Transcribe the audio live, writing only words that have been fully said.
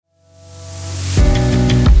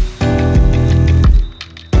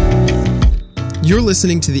You're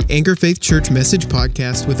listening to the Anchor Faith Church Message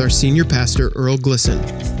Podcast with our senior pastor, Earl Glisson.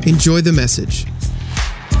 Enjoy the message.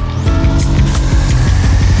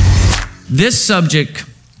 This subject,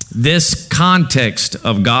 this context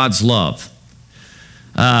of God's love,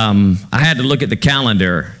 I had to look at the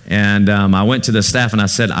calendar, and I went to the staff and I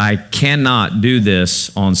said, I cannot do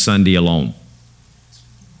this on Sunday alone.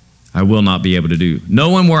 I will not be able to do.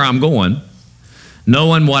 Knowing where I'm going,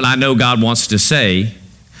 knowing what I know God wants to say,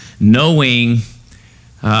 knowing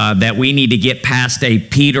that we need to get past a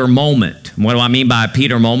Peter moment. What do I mean by a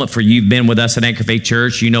Peter moment? For you've been with us at Anchor Faith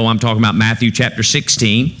Church, you know I'm talking about Matthew chapter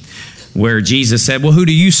 16, where Jesus said, well, who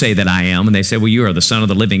do you say that I am? And they said, well, you are the Son of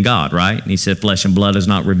the living God, right? And he said, flesh and blood has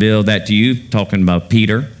not revealed that to you, talking about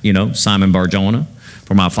Peter, Simon Bar-Jonah,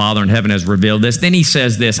 for my Father in heaven has revealed this. Then he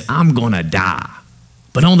says this, I'm going to die,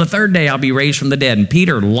 but on the third day I'll be raised from the dead. And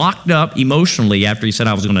Peter locked up emotionally after he said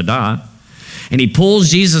I was going to die. And he pulls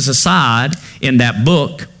Jesus aside in that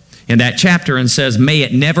book, in that chapter, and says, may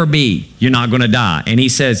it never be, you're not going to die. And he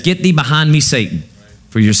says, get thee behind me, Satan,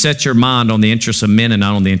 for you set your mind on the interests of men and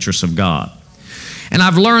not on the interests of God. And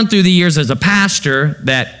I've learned through the years as a pastor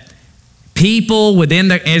that people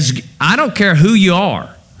I don't care who you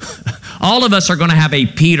are, all of us are going to have a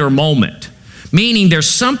Peter moment, meaning there's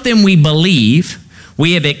something we believe,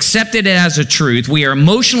 we have accepted it as a truth, we are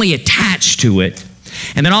emotionally attached to it,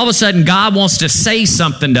 and then all of a sudden, God wants to say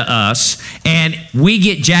something to us, and we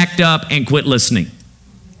get jacked up and quit listening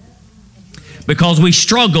because we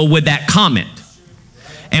struggle with that comment,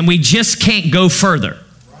 and we just can't go further.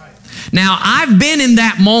 Now, I've been in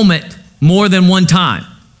that moment more than one time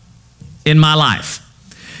in my life,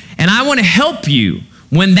 and I want to help you.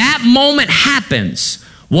 When that moment happens,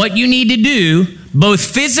 what you need to do, both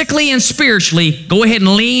physically and spiritually, go ahead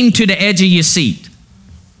and lean to the edge of your seat.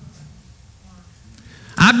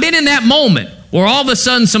 I've been in that moment where all of a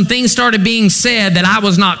sudden some things started being said that I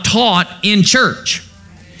was not taught in church.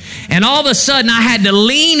 And all of a sudden I had to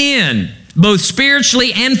lean in both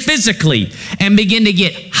spiritually and physically and begin to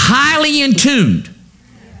get highly in tuned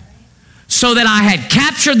so that I had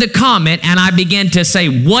captured the comment and I began to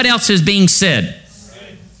say, what else is being said?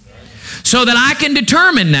 So that I can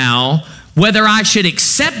determine now whether I should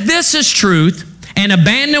accept this as truth and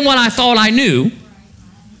abandon what I thought I knew,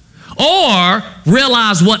 or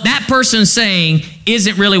realize what that person's saying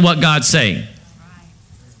isn't really what God's saying.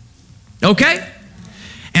 Okay?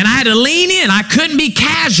 And I had to lean in. I couldn't be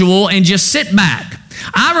casual and just sit back.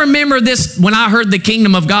 I remember this when I heard the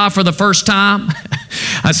kingdom of God for the first time.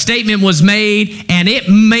 A statement was made, and it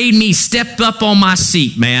made me step up on my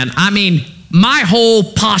seat, man. I mean, my whole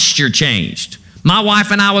posture changed. My wife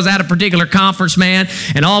and I was at a particular conference, man,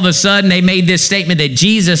 and all of a sudden they made this statement that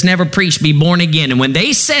Jesus never preached be born again. And when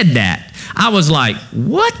they said that, I was like,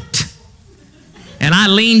 what? And I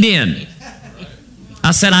leaned in.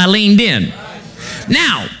 I leaned in.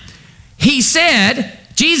 Now, he said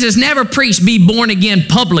Jesus never preached be born again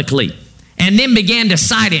publicly, and then began to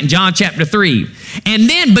cite it in John chapter 3. And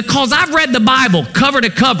then, because I've read the Bible cover to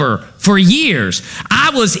cover for years, I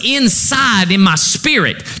was inside in my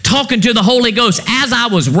spirit talking to the Holy Ghost as I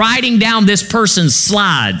was writing down this person's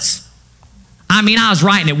slides. I mean, I was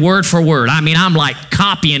writing it word for word. I mean, I'm like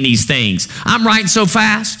copying these things. I'm writing so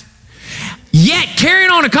fast. Yet carrying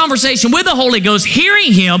on a conversation with the Holy Ghost,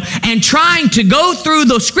 hearing him and trying to go through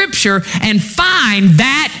the scripture and find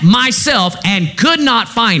that myself, and could not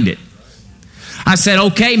find it. I said,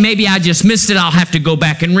 okay, maybe I just missed it. I'll have to go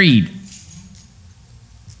back and read.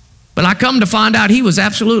 But I come to find out he was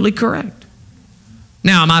absolutely correct.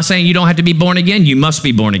 Now, am I saying you don't have to be born again? You must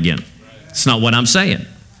be born again. That's not what I'm saying.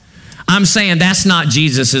 I'm saying that's not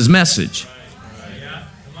Jesus' message.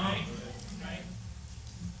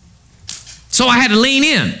 So I had to lean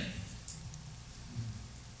in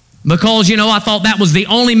because, I thought that was the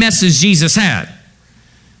only message Jesus had.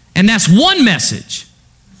 And that's one message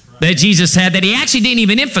that Jesus had that he actually didn't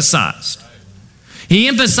even emphasize. He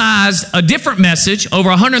emphasized a different message over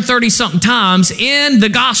 130-something times in the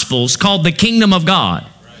Gospels called the kingdom of God.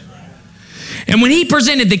 And when he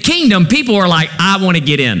presented the kingdom, people were like, I want to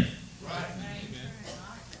get in.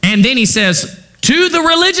 And then he says to the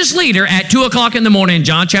religious leader at 2 o'clock in the morning in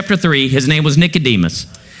John chapter 3, his name was Nicodemus.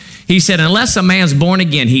 He said, unless a man's born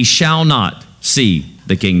again, he shall not see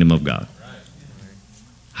the kingdom of God.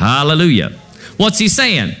 Hallelujah. What's he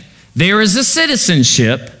saying? There is a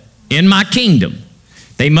citizenship in my kingdom.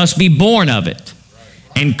 They must be born of it.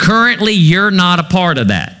 And currently you're not a part of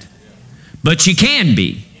that. But you can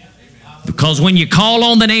be. Because when you call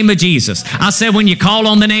on the name of Jesus, I said when you call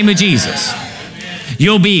on the name of Jesus,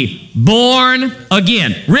 You'll be born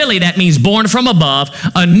again. Really, that means born from above.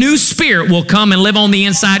 A new spirit will come and live on the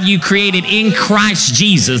inside of you, created in Christ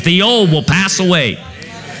Jesus. The old will pass away.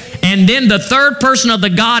 And then the third person of the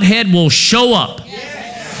Godhead will show up.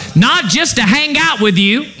 Not just to hang out with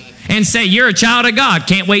you and say, you're a child of God.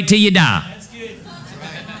 Can't wait till you die.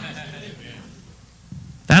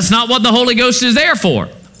 That's not what the Holy Ghost is there for.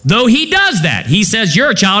 Though he does that. He says, you're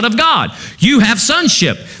a child of God. You have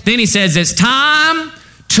sonship. Then he says, it's time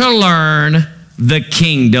to learn the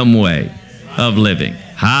kingdom way of living.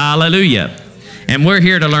 Hallelujah. And we're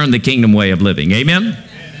here to learn the kingdom way of living. Amen?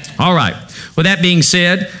 All right. With that being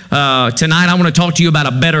said, tonight I want to talk to you about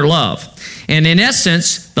a better love. And in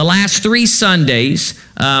essence, the last 3 Sundays,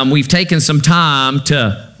 we've taken some time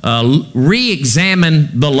to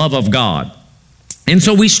re-examine the love of God. And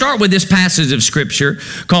so we start with this passage of Scripture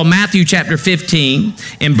called Matthew chapter 15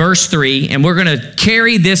 and verse 3. And we're going to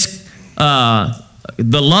carry this, the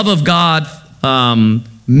love of God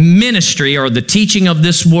ministry or the teaching of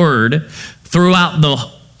this word throughout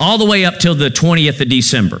all the way up till the 20th of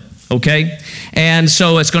December. Okay? And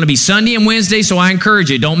so it's going to be Sunday and Wednesday, so I encourage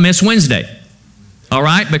you, don't miss Wednesday. All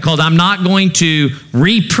right? Because I'm not going to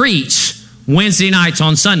re-preach Wednesday nights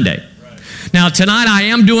on Sunday. Now, tonight I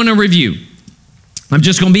am doing a review. I'm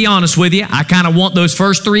just going to be honest with you. I kind of want those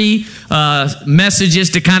first 3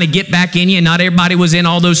 messages to kind of get back in you. And not everybody was in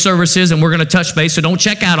all those services, and we're going to touch base, so don't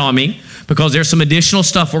check out on me because there's some additional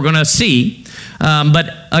stuff we're going to see. But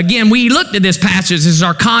again, we looked at this passage. This is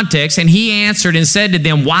our context, and he answered and said to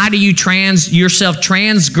them, why do you yourself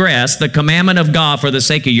transgress the commandment of God for the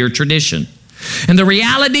sake of your tradition? And the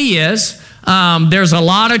reality is there's a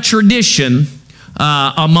lot of tradition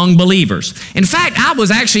among believers. In fact, I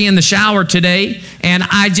was actually in the shower today, and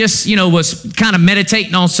I just, was kind of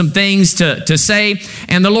meditating on some things to say.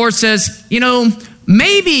 And the Lord says,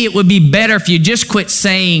 maybe it would be better if you just quit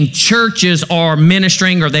saying churches are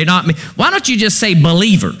ministering or they're not. Why don't you just say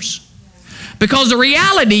believers? Because the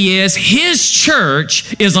reality is his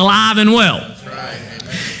church is alive and well.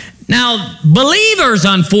 Now, believers,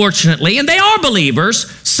 unfortunately, and they are believers,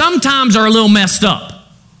 sometimes are a little messed up.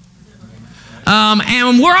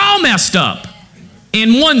 And we're all messed up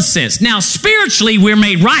in one sense. Now, spiritually, we're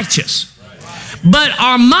made righteous. But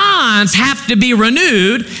our minds have to be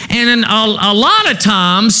renewed. And a lot of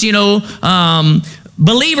times,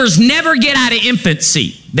 believers never get out of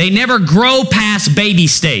infancy. They never grow past baby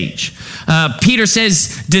stage. Peter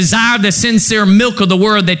says, desire the sincere milk of the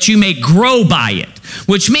word that you may grow by it.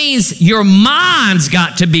 Which means your mind's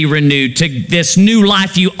got to be renewed to this new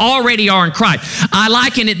life you already are in Christ. I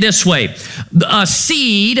liken it this way. A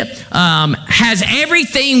seed has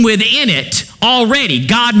everything within it already.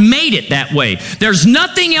 God made it that way. There's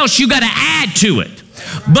nothing else you got to add to it.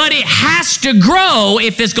 But it has to grow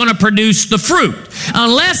if it's going to produce the fruit.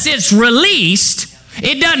 Unless it's released,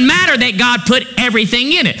 it doesn't matter that God put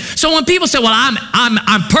everything in it. So when people say, well,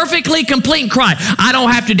 I'm perfectly complete in Christ, I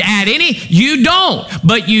don't have to add any, you don't.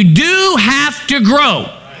 But you do have to grow.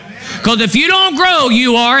 Because if you don't grow,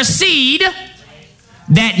 you are a seed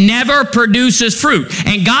that never produces fruit.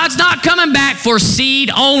 And God's not coming back for seed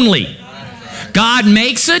only. God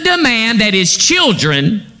makes a demand that his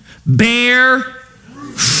children bear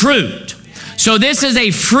fruit. So this is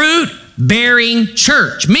a fruit-bearing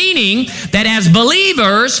church, meaning that as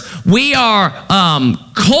believers, we are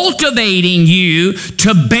cultivating you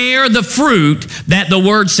to bear the fruit that the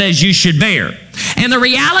Word says you should bear. And the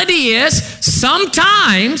reality is,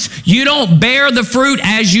 sometimes you don't bear the fruit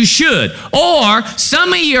as you should, or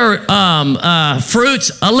some of your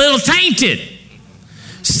fruit's a little tainted,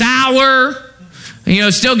 sour,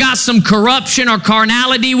 still got some corruption or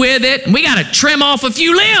carnality with it. We got to trim off a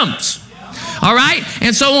few limbs. All right?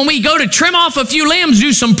 And so when we go to trim off a few limbs,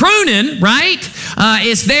 do some pruning, right?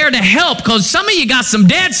 It's there to help because some of you got some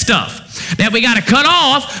dead stuff that we got to cut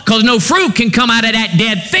off because no fruit can come out of that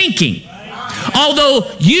dead thinking.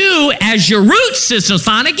 Although you, as your root system is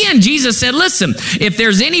fine. Again, Jesus said, listen, if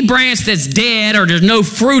there's any branch that's dead or there's no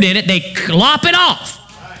fruit in it, they lop it off.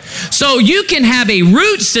 So you can have a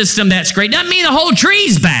root system that's great. Doesn't mean the whole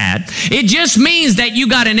tree's bad. It just means that you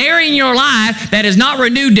got an area in your life that is not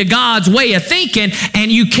renewed to God's way of thinking,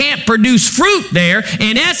 and you can't produce fruit there.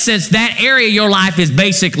 In essence, that area of your life is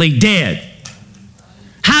basically dead.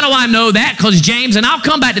 How do I know that? Because James, and I'll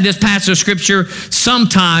come back to this passage of Scripture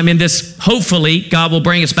sometime in this, hopefully, God will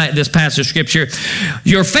bring us back to this passage of Scripture.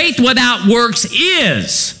 Your faith without works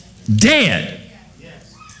is dead.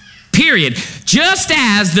 Period. Just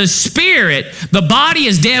as the spirit, the body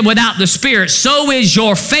is dead without the spirit, so is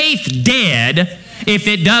your faith dead if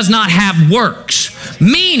it does not have works.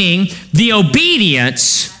 Meaning, the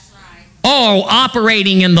obedience all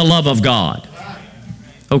operating in the love of God.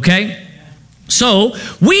 Okay? So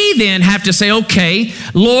we then have to say, okay,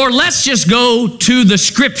 Lord, let's just go to the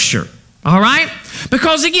Scripture. All right?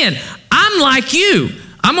 Because again, I'm like you.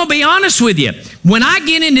 I'm going to be honest with you. When I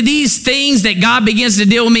get into these things that God begins to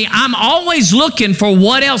deal with me, I'm always looking for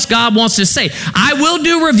what else God wants to say. I will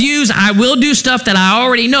do reviews. I will do stuff that I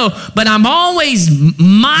already know, but I'm always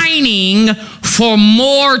mining for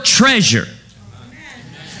more treasure.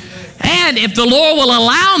 And if the Lord will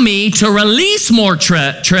allow me to release more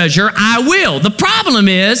treasure, I will. The problem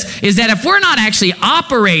is that if we're not actually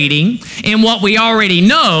operating in what we already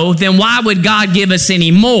know, then why would God give us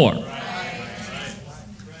any more?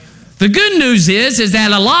 The good news is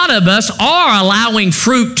that a lot of us are allowing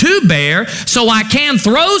fruit to bear, so I can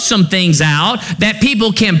throw some things out that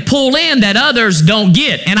people can pull in that others don't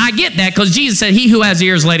get. And I get that because Jesus said, he who has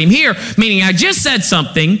ears, let him hear. Meaning I just said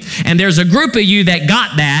something, and there's a group of you that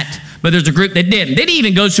got that, but there's a group that didn't. Then he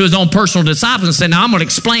even goes to his own personal disciples and said, now I'm going to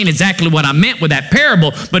explain exactly what I meant with that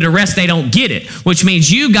parable, but the rest, they don't get it. Which means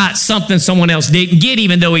you got something someone else didn't get,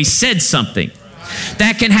 even though he said something.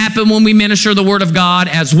 That can happen when we minister the Word of God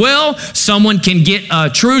as well. Someone can get a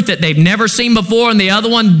truth that they've never seen before, and the other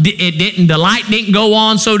one, the light didn't go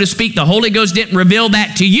on, so to speak. The Holy Ghost didn't reveal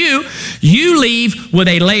that to you. You leave with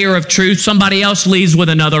a layer of truth. Somebody else leaves with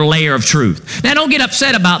another layer of truth. Now, don't get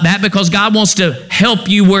upset about that, because God wants to help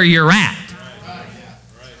you where you're at.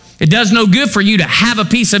 It does no good for you to have a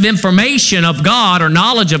piece of information of God or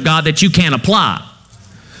knowledge of God that you can't apply,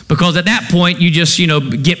 because at that point, you just,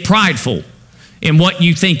 get prideful in what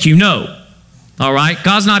you think you know. All right?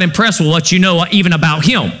 God's not impressed with what you know even about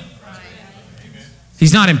him.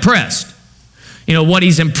 He's not impressed. What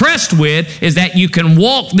he's impressed with is that you can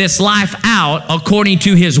walk this life out according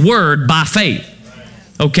to his word by faith.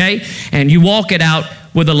 Okay? And you walk it out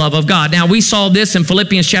with the love of God. Now, we saw this in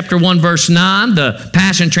Philippians chapter 1, verse 9. The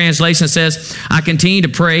Passion Translation says, I continue to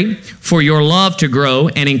pray for your love to grow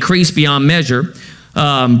and increase beyond measure,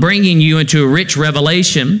 bringing you into a rich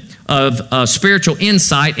revelation of spiritual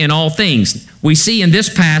insight in all things. We see in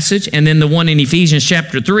this passage, and then the one in Ephesians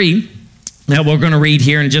chapter 3, that we're going to read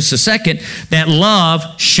here in just a second, that love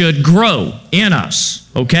should grow in us.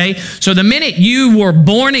 Okay? So the minute you were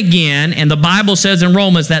born again, and the Bible says in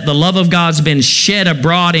Romans that the love of God's been shed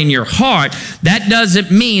abroad in your heart, that doesn't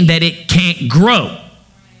mean that it can't grow.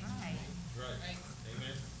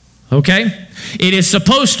 Okay? It is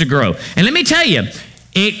supposed to grow. And let me tell you,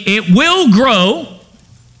 it will grow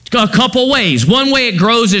a couple ways. One way it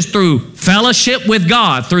grows is through fellowship with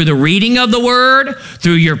God, through the reading of the Word,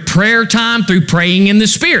 through your prayer time, through praying in the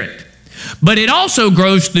Spirit. But it also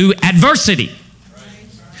grows through adversity,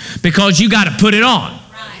 because you got to put it on.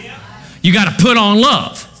 You got to put on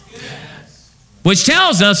love, which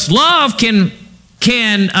tells us love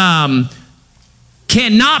cannot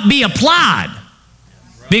be applied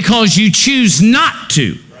because you choose not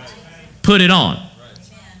to put it on.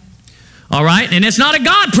 All right? And it's not a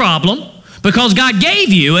God problem, because God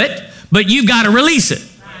gave you it, but you've got to release it.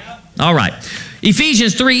 All right.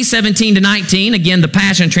 Ephesians 3, 17 to 19, again, the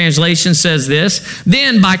Passion Translation says this,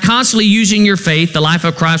 then by constantly using your faith, the life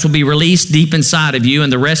of Christ will be released deep inside of you,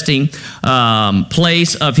 and the resting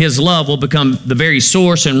place of his love will become the very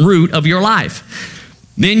source and root of your life.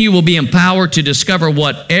 Then you will be empowered to discover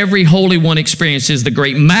what every Holy One experiences, the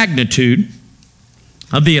great magnitude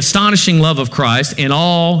of the astonishing love of Christ in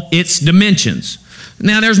all its dimensions.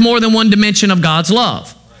 Now, there's more than one dimension of God's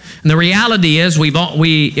love. And the reality is,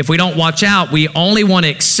 if we don't watch out, we only want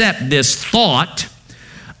to accept this thought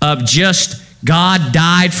of just God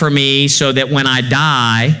died for me so that when I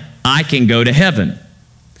die, I can go to heaven.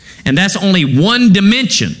 And that's only one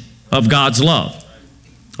dimension of God's love.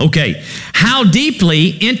 Okay, how deeply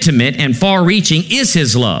intimate and far-reaching is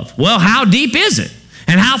his love? Well, how deep is it?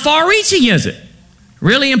 And how far-reaching is it?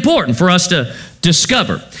 Really important for us to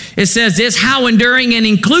discover. It says this, how enduring and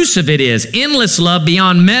inclusive it is. Endless love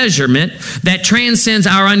beyond measurement that transcends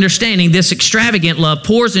our understanding. This extravagant love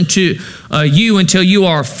pours into you until you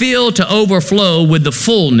are filled to overflow with the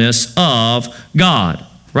fullness of God.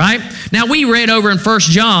 Right? Now, we read over in 1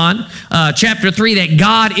 John chapter 3 that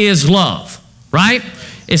God is love. Right?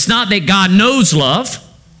 It's not that God knows love.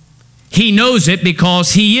 He knows it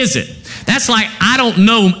because he is it. That's like, I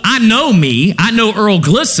know me. I know Earl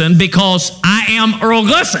Glisson because I am Earl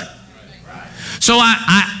Glisson. So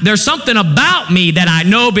there's something about me that I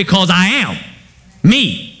know because I am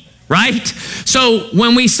me, right? So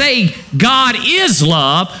when we say God is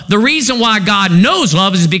love, the reason why God knows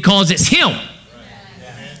love is because it's him.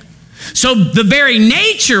 So the very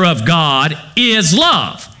nature of God is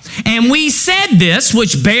love. And we said this,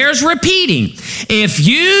 which bears repeating. If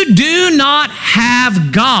you do not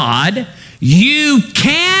have God, you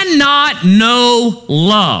cannot know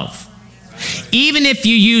love, even if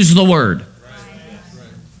you use the word.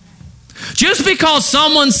 Just because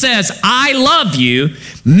someone says, I love you,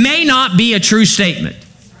 may not be a true statement.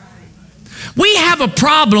 We have a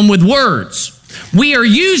problem with words. We are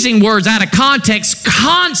using words out of context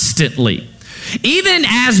constantly. Even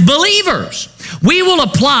as believers, we will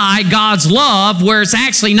apply God's love where it's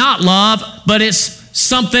actually not love, but it's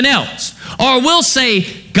something else. Or we'll say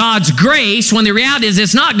God's grace when the reality is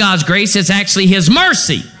it's not God's grace, it's actually His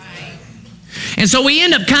mercy. And so we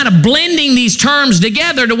end up kind of blending these terms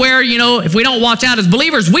together to where, if we don't watch out as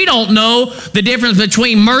believers, we don't know the difference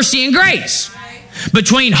between mercy and grace,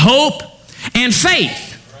 between hope and faith.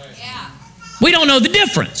 We don't know the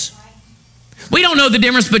difference. We don't know the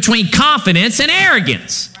difference between confidence and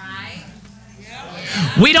arrogance.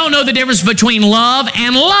 We don't know the difference between love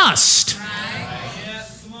and lust.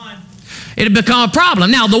 It'll become a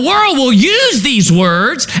problem. Now, the world will use these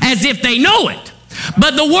words as if they know it.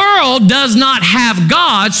 But the world does not have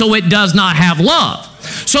God, so it does not have love.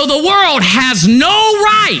 So the world has no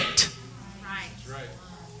right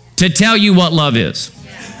to tell you what love is.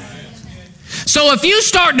 So if you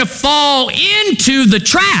start to fall into the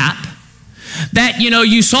trap that,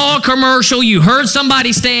 you saw a commercial, you heard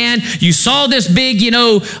somebody stand, you saw this big,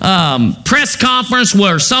 press conference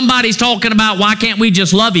where somebody's talking about why can't we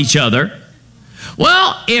just love each other?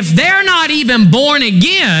 Well, if they're not even born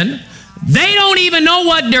again, they don't even know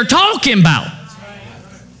what they're talking about.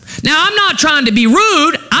 Now, I'm not trying to be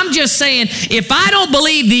rude. I'm just saying, if I don't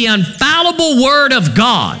believe the infallible Word of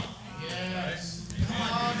God,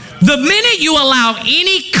 the minute you allow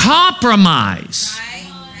any compromise,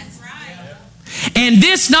 and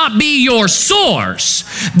this not be your source,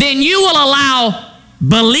 then you will allow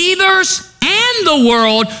believers and the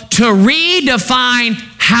world to redefine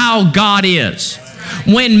how God is.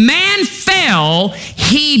 When man fell,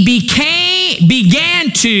 he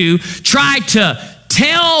began to try to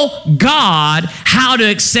tell God how to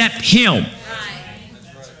accept Him.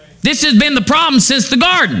 This has been the problem since the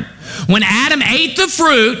garden. When Adam ate the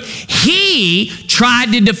fruit, he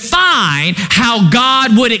tried to define how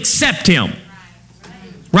God would accept him.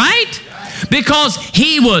 Right? Because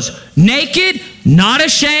he was naked, not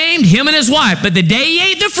ashamed, him and his wife. But the day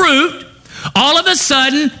he ate the fruit, all of a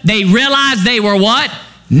sudden, they realized they were what?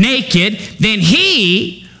 Naked. Then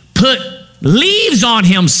he put leaves on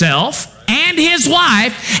himself and his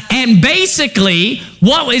wife. And basically,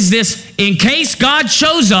 what is this? In case God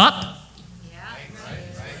shows up,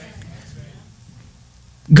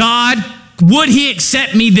 God, would He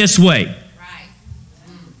accept me this way?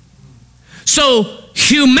 So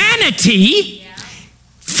humanity,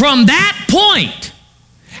 from that point,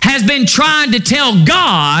 has been trying to tell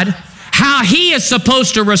God how He is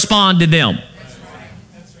supposed to respond to them.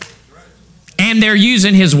 And they're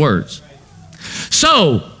using His words.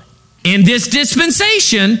 So, in this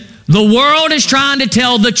dispensation, the world is trying to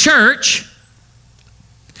tell the church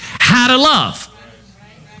how to love.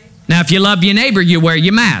 Now, if you love your neighbor, you wear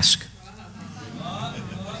your mask.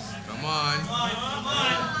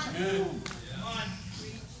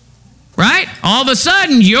 Right? All of a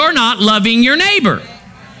sudden, you're not loving your neighbor.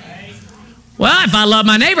 Well, if I love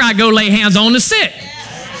my neighbor, I go lay hands on the sick.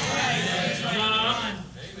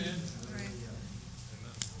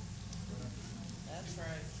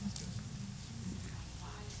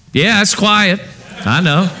 Yeah, it's quiet. I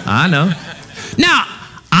know. Now,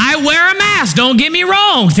 I wear a mask, don't get me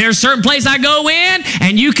wrong. There's certain place I go in,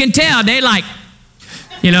 and you can tell they like.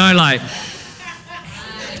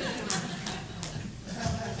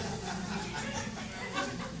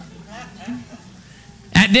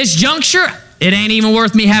 At this juncture, it ain't even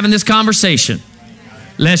worth me having this conversation.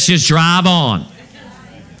 Let's just drive on.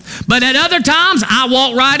 But at other times, I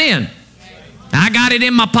walk right in. I got it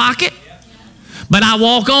in my pocket, but I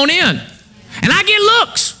walk on in. And I get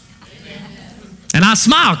looks. And I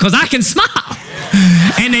smile because I can smile.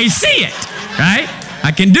 And they see it, right?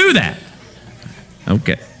 I can do that.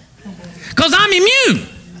 Okay. Because I'm immune.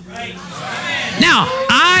 Now,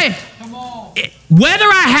 whether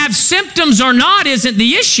I have symptoms or not isn't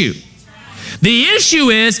the issue. The issue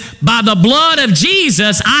is, by the blood of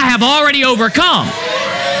Jesus, I have already overcome.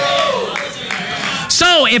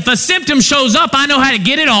 So if a symptom shows up, I know how to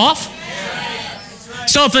get it off.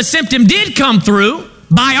 So if a symptom did come through,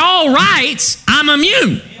 by all rights, I'm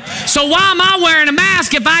immune. So why am I wearing a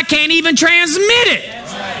mask if I can't even transmit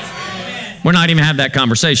it? We're not even having that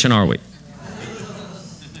conversation, are we?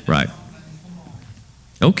 Right.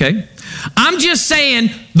 Okay. I'm just saying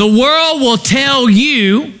the world will tell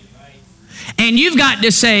you And you've got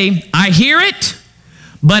to say, I hear it,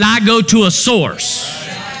 but I go to a source.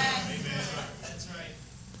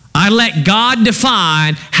 I let God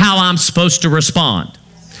define how I'm supposed to respond.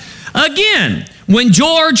 Again, when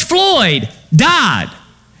George Floyd died,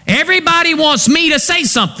 everybody wants me to say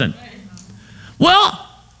something. Well,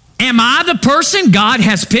 am I the person God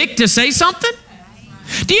has picked to say something?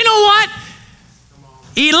 Do you know what?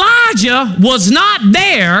 Elijah was not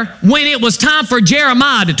there when it was time for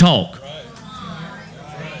Jeremiah to talk.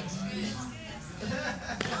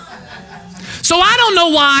 So I don't know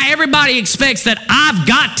why everybody expects that I've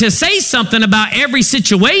got to say something about every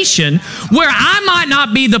situation where I might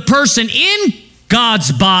not be the person in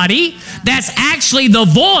God's body that's actually the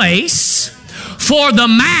voice for the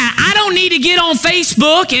man. I don't need to get on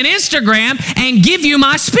Facebook and Instagram and give you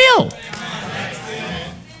my spill.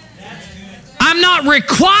 I'm not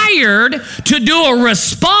required to do a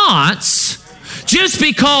response just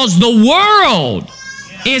because the world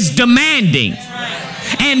is demanding.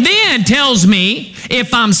 And then tells me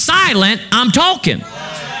if I'm silent, I'm talking.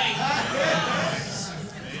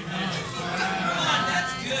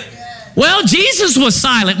 Well, Jesus was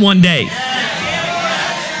silent one day.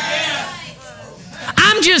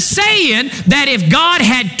 I'm just saying that if God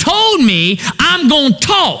had told me I'm going to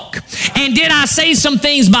talk, and did I say some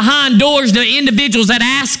things behind doors to individuals that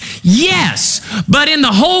ask? Yes. But in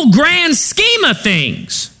the whole grand scheme of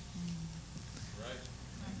things,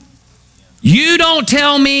 you don't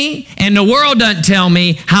tell me, and the world doesn't tell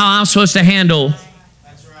me how I'm supposed to handle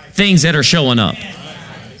things that are showing up.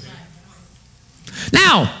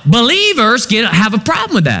 Now, believers have a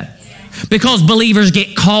problem with that because believers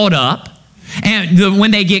get caught up. And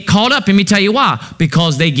when they get caught up, let me tell you why.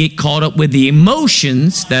 Because they get caught up with the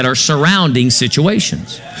emotions that are surrounding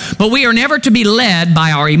situations. But we are never to be led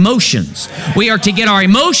by our emotions. We are to get our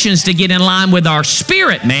emotions to get in line with our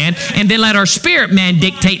spirit man, and then let our spirit man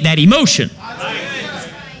dictate that emotion.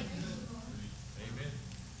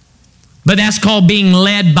 But that's called being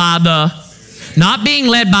led by not being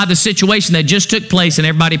led by the situation that just took place and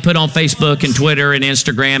everybody put on Facebook and Twitter and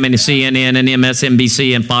Instagram and CNN and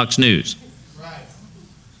MSNBC and Fox News.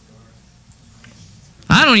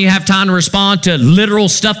 I don't even have time to respond to literal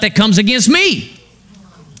stuff that comes against me.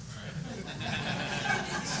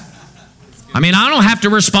 I mean, I don't have to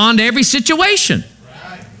respond to every situation.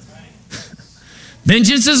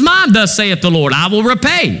 Vengeance is mine, thus saith the Lord. I will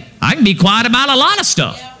repay. I can be quiet about a lot of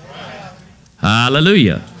stuff.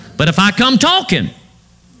 Hallelujah. But if I come talking,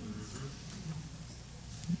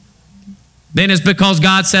 then it's because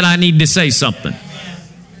God said I need to say something.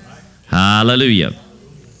 Hallelujah.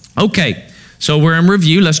 Okay. So we're in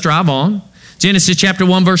review. Let's drive on. Genesis chapter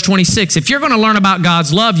 1, verse 26. If you're going to learn about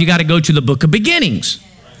God's love, you got to go to the book of beginnings.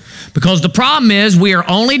 Because the problem is we are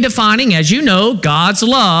only defining, as you know, God's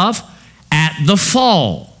love at the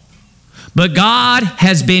fall. But God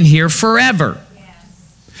has been here forever.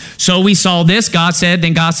 So we saw this.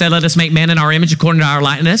 Then God said, let us make man in our image according to our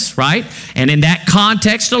likeness, right? And in that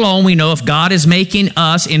context alone, we know if God is making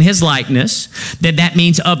us in his likeness, that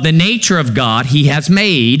means of the nature of God, he has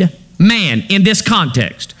made man in this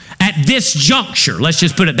context, at this juncture. Let's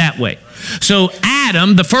just put it that way. So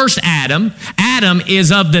Adam, the first Adam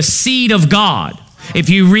is of the seed of God. If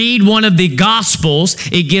you read one of the Gospels,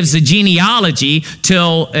 it gives the genealogy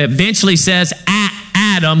till eventually says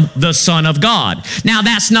Adam, the Son of God. Now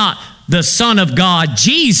that's not the Son of God,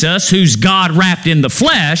 Jesus, who's God wrapped in the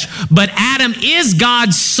flesh, but Adam is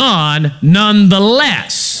God's son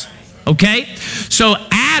nonetheless. Okay? So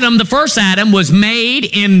Adam, the first Adam, was made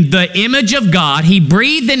in the image of God. He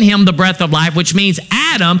breathed in him the breath of life, which means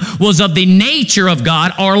Adam was of the nature of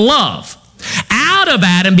God, or love. Out of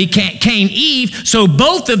Adam came Eve, so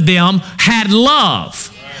both of them had love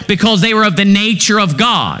because they were of the nature of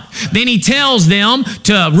God. Then he tells them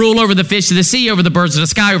to rule over the fish of the sea, over the birds of the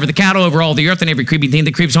sky, over the cattle, over all the earth, and every creeping thing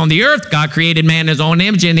that creeps on the earth. God created man in his own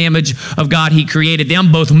image. In the image of God, he created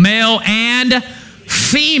them, both male and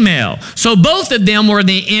female. So both of them were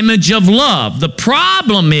the image of love. The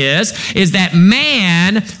problem is that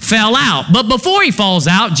man fell out. But before he falls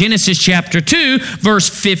out, Genesis chapter 2, verse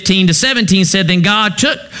 15 to 17 said, then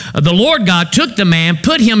the Lord God took the man,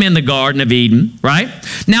 put him in the Garden of Eden, right?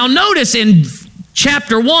 Now notice in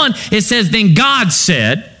chapter 1, it says, then God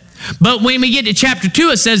said, but when we get to chapter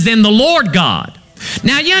 2, it says, then the Lord God.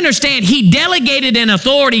 Now you understand, he delegated an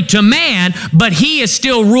authority to man, but he is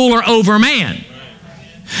still ruler over man.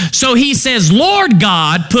 So he says, Lord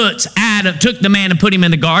God took the man and put him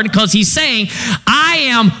in the garden, because he's saying, I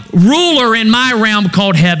am ruler in my realm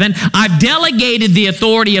called heaven. I've delegated the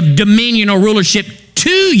authority of dominion or rulership to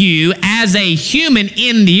you as a human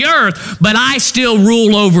in the earth, but I still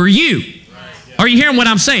rule over you. Are you hearing what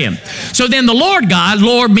I'm saying? So then the Lord God,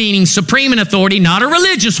 Lord meaning supreme in authority, not a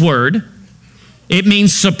religious word. It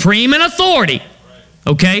means supreme in authority.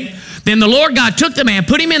 Okay? Then the Lord God took the man,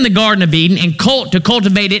 put him in the Garden of Eden and to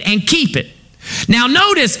cultivate it and keep it. Now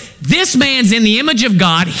notice, this man's in the image of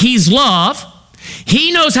God. He's love.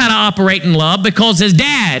 He knows how to operate in love because his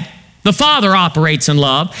dad, the Father, operates in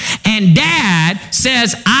love. And Dad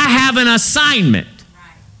says, I have an assignment.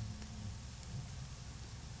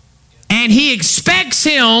 And he expects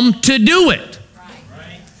him to do it.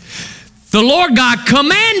 The Lord God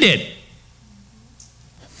commanded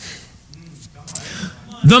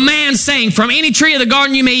the man, saying, from any tree of the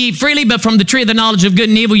garden you may eat freely, but from the tree of the knowledge of good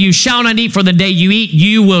and evil you shall not eat, for the day you eat,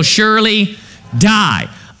 you will surely die.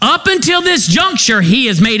 Up until this juncture, he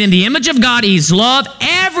is made in the image of God. He's loved.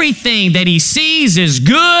 Everything that he sees is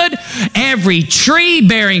good. Every tree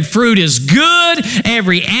bearing fruit is good.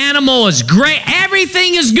 Every animal is great.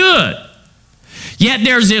 Everything is good. Yet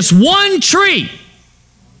there's this one tree.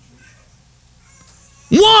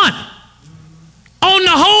 One on the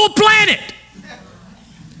whole planet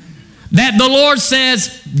that the Lord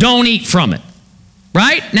says, don't eat from it.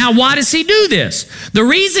 Right? Now, why does he do this? The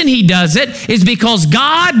reason he does it is because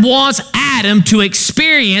God wants Adam to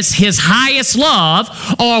experience his highest love,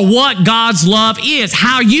 or what God's love is,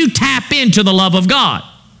 how you tap into the love of God.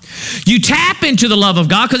 You tap into the love of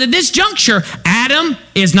God because at this juncture, Adam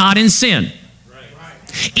is not in sin.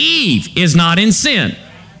 Eve is not in sin.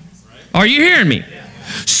 Are you hearing me?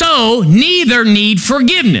 So, neither need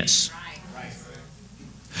forgiveness.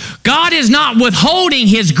 God is not withholding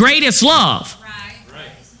his greatest love.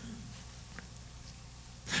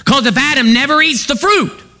 Because if Adam never eats the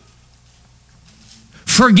fruit,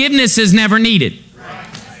 forgiveness is never needed.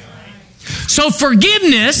 So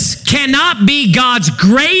forgiveness cannot be God's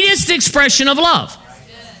greatest expression of love.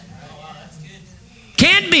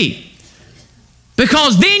 Can't be.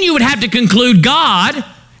 Because then you would have to conclude God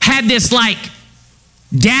had this like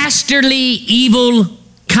dastardly, evil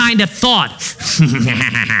kind of thought.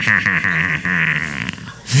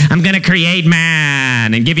 I'm going to create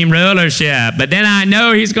man and give him rulership. But then I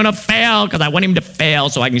know he's going to fail because I want him to fail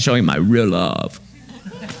so I can show him my real love.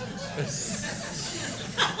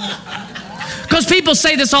 Because people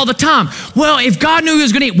say this all the time. Well, if God knew he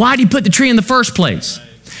was going to eat, why did he put the tree in the first place?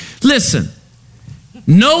 Listen,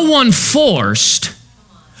 no one forced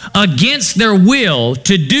against their will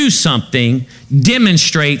to do something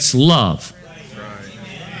demonstrates love.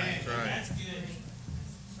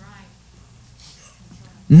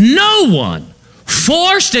 No one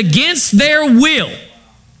forced against their will.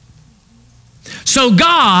 So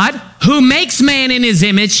God, who makes man in his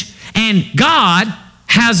image, and God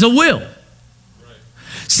has a will,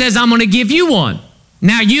 says, I'm going to give you one.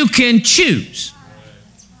 Now you can choose.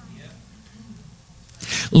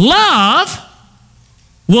 Love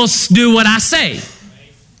will do what I say.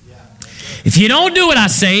 If you don't do what I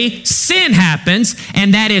say, sin happens,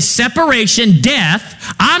 and that is separation,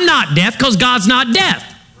 death. I'm not death because God's not death.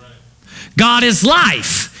 God is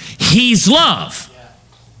life. He's love.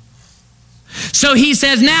 So he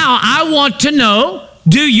says, now I want to know,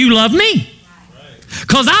 do you love me?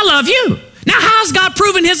 Because I love you. Now how's God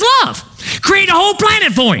proven his love? Create a whole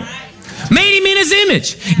planet for him. Made him in his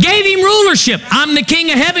image. Gave him rulership. I'm the king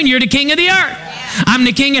of heaven, you're the king of the earth. I'm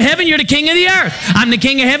the king of heaven, you're the king of the earth. I'm the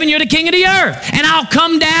king of heaven, you're the king of the earth. And I'll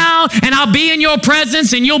come down and I'll be in your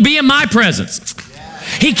presence and you'll be in my presence.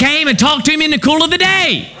 He came and talked to him in the cool of the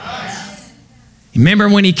day. Remember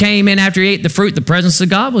when he came in after he ate the fruit, the presence of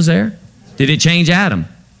God was there. Did it change Adam?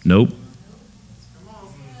 Nope.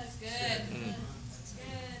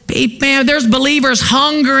 Man, there's believers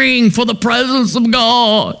hungering for the presence of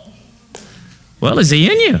God. Well, is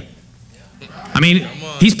he in you? I mean,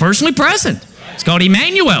 he's personally present. It's called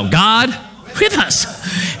Emmanuel, God with us.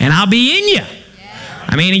 And I'll be in you.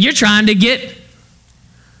 I mean, and you're trying to get,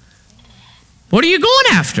 what are you going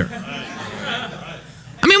after?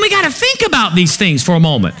 I mean, we got to think about these things for a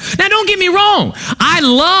moment. Now, don't get me wrong. I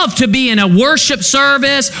love to be in a worship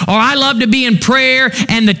service, or I love to be in prayer,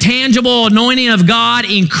 and the tangible anointing of God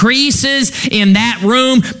increases in that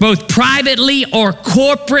room, both privately or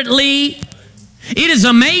corporately. It is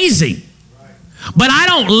amazing. But I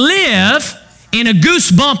don't live in a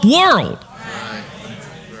goosebump world.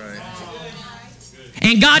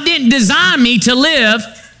 And God didn't design me to live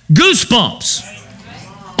goosebumps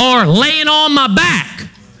or laying on my back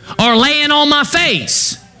or laying on my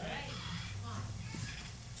face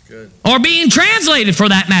or being translated for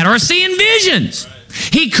that matter or seeing visions.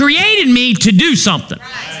 He created me to do something.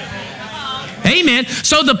 Amen.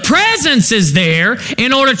 So the presence is there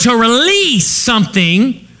in order to release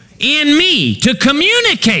something in me, to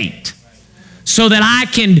communicate so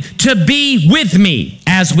that to be with me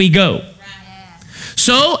as we go.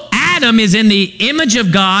 So Adam is in the image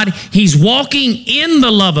of God. He's walking in the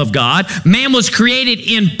love of God. Man was created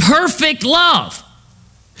in perfect love.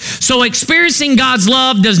 So experiencing God's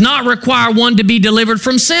love does not require one to be delivered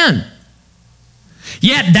from sin.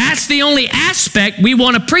 Yet that's the only aspect we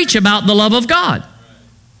want to preach about the love of God.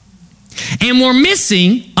 And we're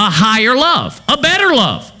missing a higher love, a better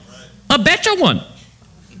love, a better one.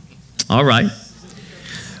 All right.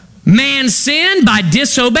 Man sinned by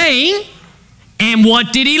disobeying, and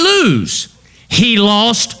what did he lose? He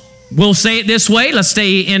lost, we'll say it this way, let's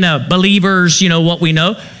stay in a believer's, what we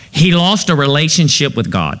know. He lost a relationship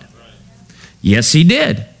with God. Yes, he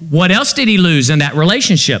did. What else did he lose in that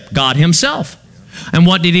relationship? God himself. And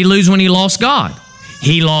what did he lose when he lost God?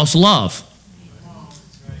 He lost love.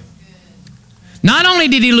 Not only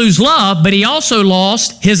did he lose love, but he also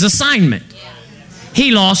lost his assignment.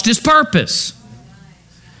 He lost his purpose.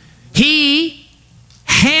 He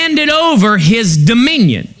handed over his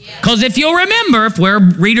dominion. Because if you'll remember, if we're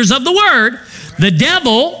readers of the Word, the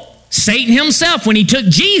devil, Satan himself, when he took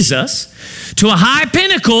Jesus to a high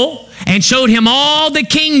pinnacle and showed him all the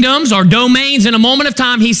kingdoms or domains in a moment of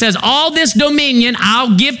time, he says, all this dominion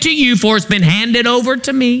I'll give to you, for it's been handed over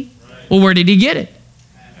to me. Well, where did he get it?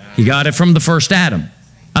 He got it from the first Adam.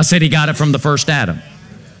 I said he got it from the first Adam.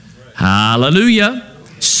 Hallelujah.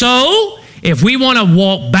 So, if we want to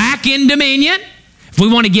walk back in dominion, if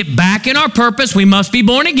we want to get back in our purpose, we must be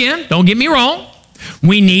born again. Don't get me wrong.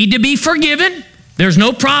 We need to be forgiven. There's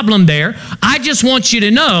no problem there. I just want you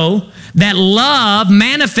to know that love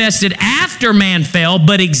manifested after man fell,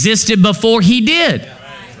 but existed before he did.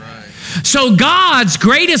 So God's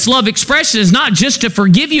greatest love expression is not just to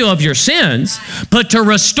forgive you of your sins, but to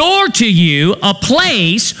restore to you a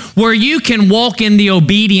place where you can walk in the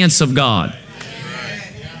obedience of God.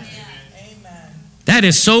 That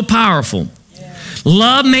is so powerful.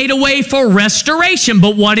 Love made a way for restoration,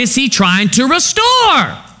 but what is he trying to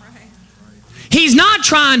restore? He's not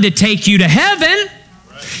trying to take you to heaven.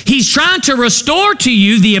 He's trying to restore to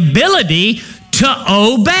you the ability to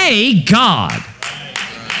obey God.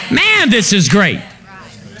 Man, this is great.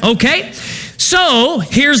 Okay? So,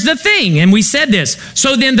 here's the thing, and we said this.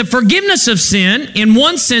 So then the forgiveness of sin, in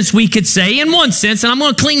one sense we could say, and I'm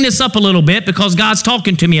going to clean this up a little bit because God's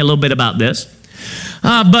talking to me a little bit about this.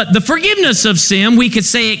 But the forgiveness of sin, we could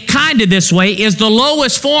say it kind of this way, is the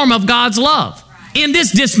lowest form of God's love in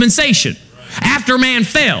this dispensation after man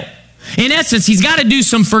fell. In essence, he's got to do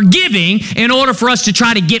some forgiving in order for us to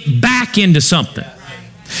try to get back into something.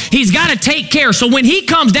 He's got to take care. So when he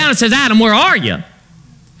comes down and says, Adam, where are you?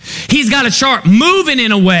 He's got to start moving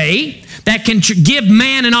in a way that can give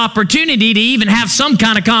man an opportunity to even have some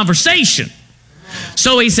kind of conversation.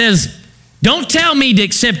 So he says, don't tell me to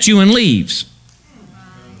accept you and leaves.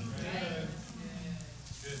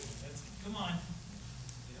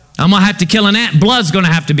 I'm going to have to kill an ant. Blood's going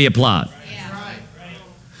to have to be applied.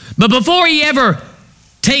 But before he ever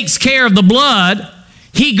takes care of the blood,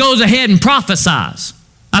 he goes ahead and prophesies.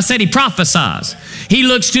 I said he prophesies. He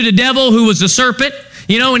looks to the devil who was the serpent,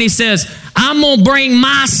 and he says, I'm going to bring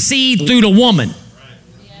my seed through the woman.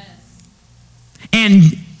 And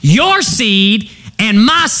your seed and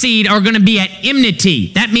my seed are going to be at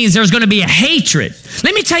enmity. That means there's going to be a hatred.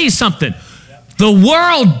 Let me tell you something. The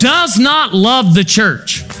world does not love the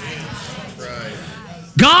church.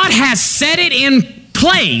 God has set it in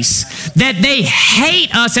place that they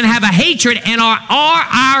hate us and have a hatred and are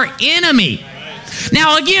our enemy.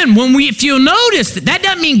 Now again, if you'll notice, that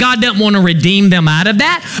doesn't mean God doesn't want to redeem them out of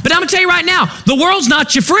that. But I'm going to tell you right now, the world's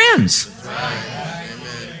not your friends.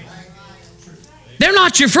 They're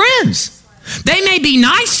not your friends. They may be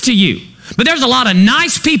nice to you, but there's a lot of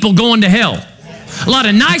nice people going to hell. A lot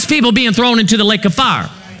of nice people being thrown into the lake of fire.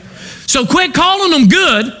 So quit calling them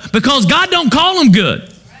good, because God don't call them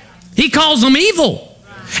good. He calls them evil.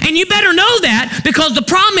 And you better know that, because the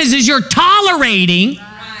problem is you're tolerating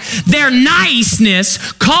their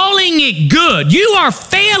niceness, calling it good. You are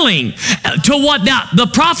failing to what the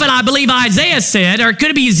prophet, I believe Isaiah said, or it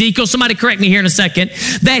could be Ezekiel, somebody correct me here in a second,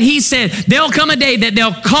 that he said, there'll come a day that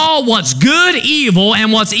they'll call what's good evil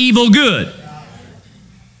and what's evil good.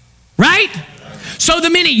 Right? So the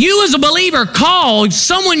minute you as a believer call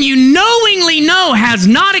someone you knowingly know has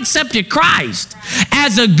not accepted Christ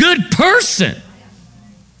as a good person,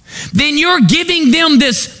 then you're giving them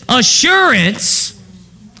this assurance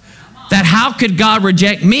that how could God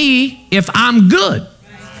reject me if I'm good?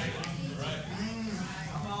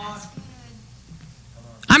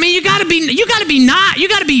 I mean, you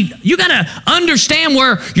gotta understand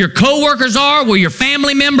where your coworkers are, where your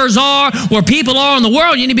family members are, where people are in the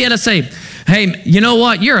world. You need to be able to say, Hey, you know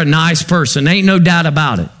what? You're a nice person. Ain't no doubt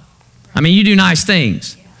about it. I mean, you do nice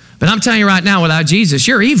things. But I'm telling you right now, without Jesus,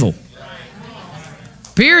 you're evil.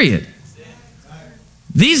 Period.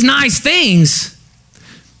 These nice things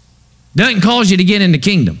doesn't cause you to get in the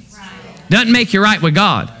kingdom. Doesn't make you right with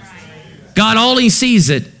God. God only sees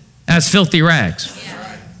it as filthy rags.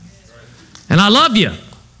 And I love you.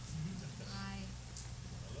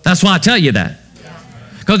 That's why I tell you that.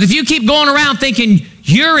 Because if you keep going around thinking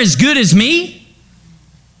you're as good as me,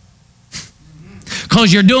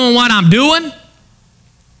 because you're doing what I'm doing,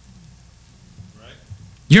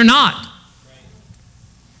 you're not.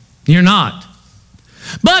 You're not.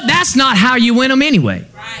 But that's not how you win them anyway.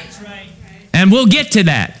 And we'll get to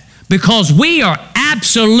that. Because we are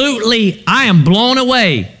absolutely, I am blown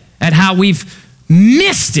away at how we've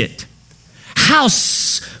missed it. How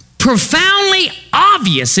profoundly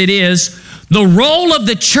obvious it is the role of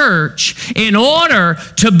the church in order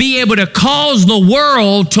to be able to cause the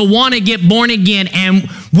world to want to get born again. And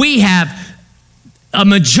we have a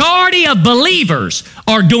majority of believers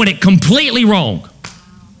are doing it completely wrong.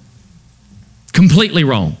 Completely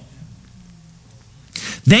wrong.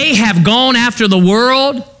 They have gone after the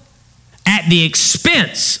world at the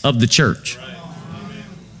expense of the church.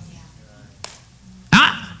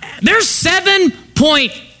 There's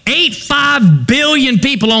 7.85 billion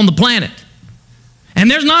people on the planet. And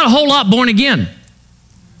there's not a whole lot born again.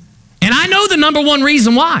 And I know the number one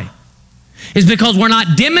reason why is because we're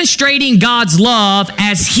not demonstrating God's love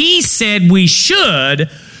as He said we should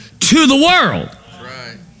to the world.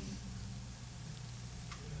 Right.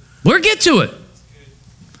 We'll get to it.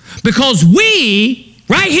 Because we,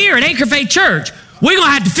 right here at Anchor Faith Church, we're going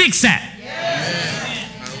to have to fix that.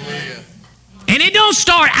 And it don't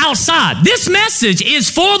start outside. This message is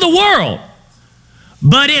for the world,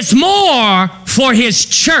 but it's more for His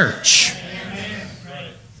church.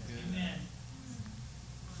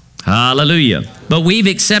 Hallelujah. But we've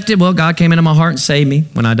accepted, well, God came into my heart and saved me.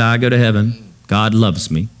 When I die, I go to heaven. God loves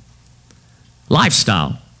me.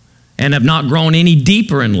 Lifestyle. And have not grown any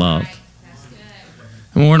deeper in love.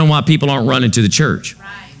 And we're wondering why people aren't running to the church.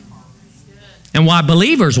 And why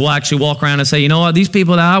believers will actually walk around and say, you know what, these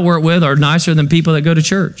people that I work with are nicer than people that go to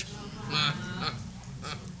church.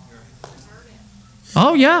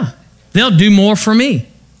 Oh, yeah. They'll do more for me.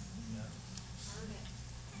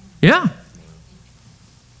 Yeah.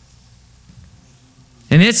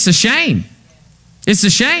 And it's a shame. It's a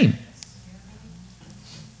shame.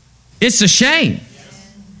 It's a shame.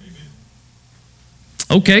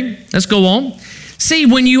 Okay, let's go on. See,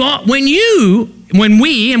 when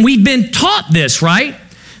we've been taught this, right?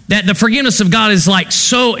 That the forgiveness of God is like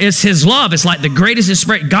it's His love. It's like the greatest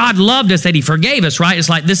experience. God loved us that He forgave us, right? It's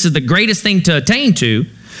like this is the greatest thing to attain to.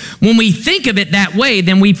 When we think of it that way,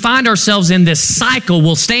 then we find ourselves in this cycle.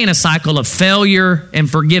 We'll stay in a cycle of failure and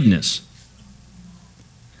forgiveness.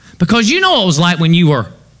 Because you know what it was like when you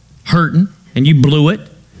were hurting and you blew it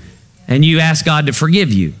and you asked God to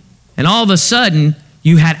forgive you. And all of a sudden,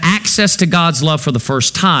 you had access to God's love for the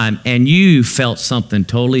first time and you felt something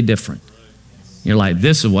totally different. You're like,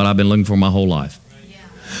 this is what I've been looking for my whole life.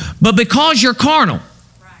 But because you're carnal,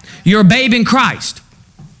 you're a babe in Christ.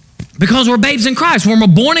 Because we're babes in Christ. When we're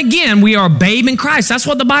born again, we are a babe in Christ. That's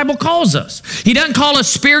what the Bible calls us. He doesn't call us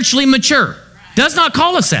spiritually mature. Does not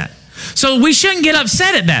call us that. So we shouldn't get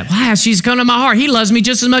upset at that. Wow, she's come to my heart. He loves me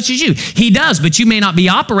just as much as you. He does, but you may not be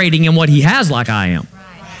operating in what He has like I am.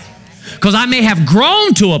 Because I may have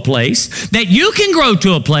grown to a place that you can grow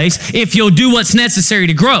to a place if you'll do what's necessary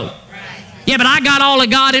to grow. Yeah, but I got all of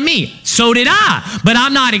God in me. So did I. But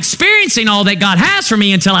I'm not experiencing all that God has for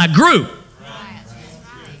me until I grew.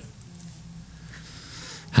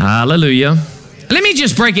 Hallelujah. Let me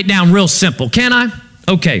just break it down real simple, can I?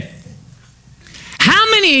 Okay. How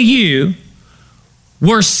many of you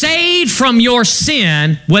were saved from your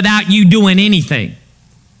sin without you doing anything?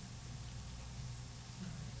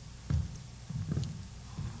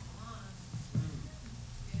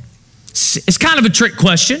 It's kind of a trick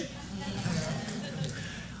question.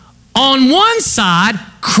 On one side,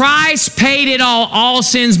 Christ paid it all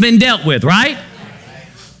sin's been dealt with, right?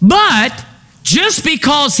 But just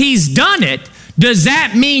because He's done it, does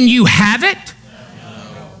that mean you have it?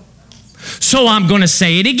 So I'm going to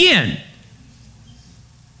say it again.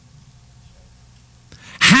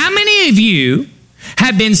 How many of you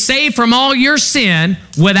have been saved from all your sin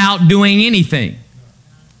without doing anything?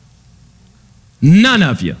 None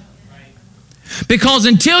of you. Because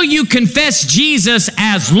until you confess Jesus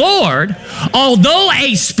as Lord, although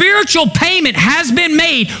a spiritual payment has been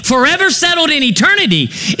made, forever settled in eternity,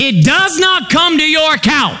 it does not come to your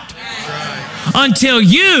account until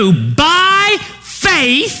you, by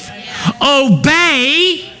faith,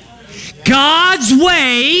 obey God's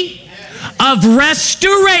way of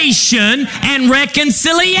restoration and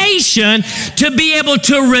reconciliation to be able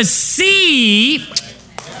to receive.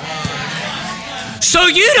 So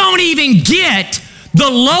you don't even get the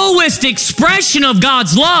lowest expression of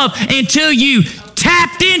God's love until you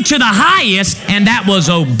tapped into the highest, and that was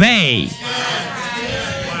obey.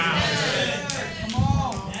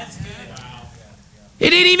 It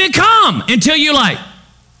didn't even come until you're like,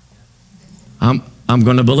 I'm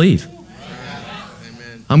going to believe.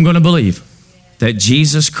 I'm going to believe that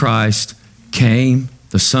Jesus Christ came,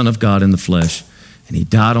 the Son of God in the flesh, and he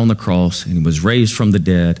died on the cross, and he was raised from the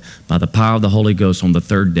dead by the power of the Holy Ghost on the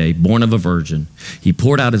third day, born of a virgin. He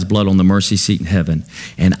poured out his blood on the mercy seat in heaven,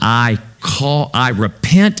 and I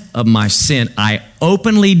repent of my sin. I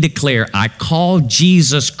openly declare, I call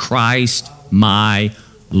Jesus Christ my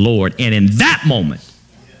Lord. And in that moment,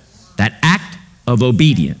 that act of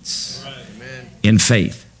obedience in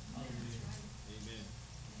faith.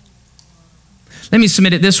 Let me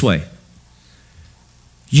submit it this way.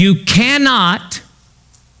 You cannot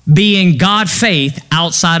be in God faith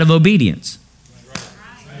outside of obedience.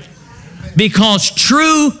 Because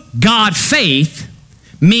true God faith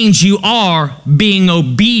means you are being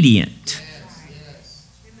obedient.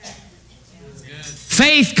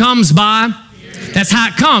 Faith comes by, that's how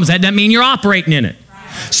it comes. That doesn't mean you're operating in it.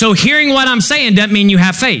 So hearing what I'm saying doesn't mean you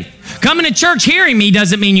have faith. Coming to church hearing me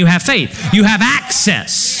doesn't mean you have faith. You have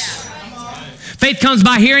access. Faith comes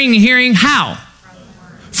by hearing, and hearing how?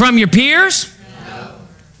 From your peers?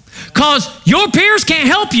 Because your peers can't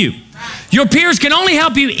help you. Your peers can only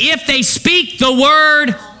help you if they speak the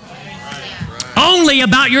word only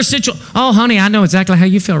about your situation. Oh, honey, I know exactly how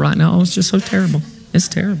you feel right now. Oh, it's just so terrible. It's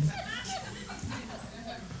terrible.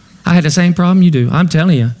 I had the same problem you do. I'm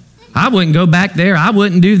telling you. I wouldn't go back there. I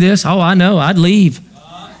wouldn't do this. Oh, I know. I'd leave.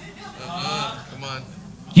 Come on.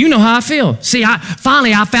 You know how I feel. See,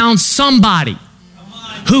 finally I found somebody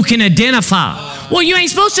who can identify. Well, you ain't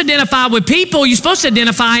supposed to identify with people. You're supposed to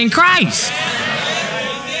identify in Christ.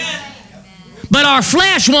 But our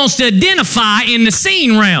flesh wants to identify in the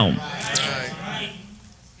seen realm.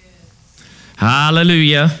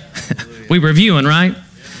 Hallelujah. We reviewing, right?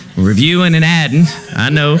 We're reviewing and adding. I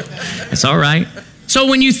know. It's all right. So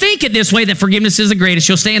when you think it this way, that forgiveness is the greatest,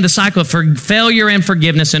 you'll stay in the cycle of failure and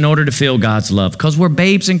forgiveness in order to feel God's love. Because we're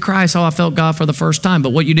babes in Christ. Oh, I felt God for the first time.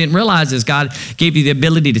 But what you didn't realize is God gave you the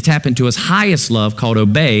ability to tap into his highest love called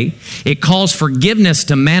obey. It calls forgiveness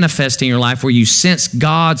to manifest in your life where you sense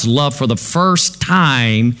God's love for the first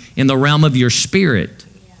time in the realm of your spirit.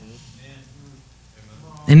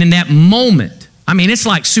 And in that moment, I mean, it's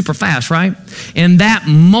like super fast, right? In that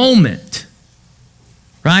moment,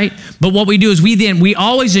 right? But what we do is we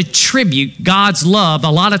always attribute God's love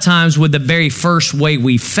a lot of times with the very first way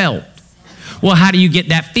we felt. Well, how do you get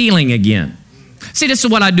that feeling again? See, this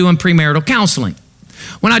is what I do in premarital counseling.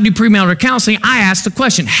 When I do premarital counseling, I ask the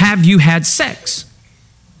question, have you had sex?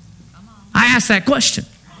 I ask that question.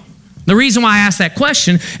 The reason why I ask that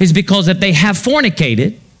question is because if they have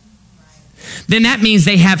fornicated, then that means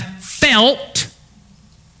they have felt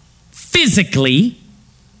physically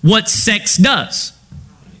what sex does.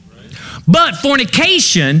 But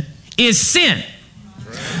fornication is sin.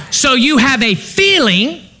 So you have a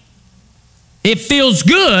feeling, it feels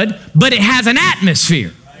good, but it has an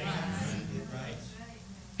atmosphere.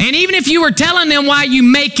 And even if you were telling them why you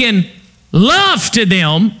making love to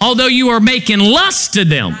them, although you are making lust to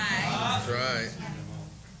them,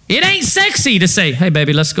 it ain't sexy to say, hey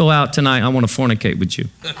baby, let's go out tonight. I want to fornicate with you.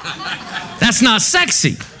 That's not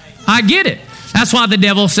sexy. I get it. That's why the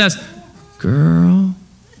devil says, girl,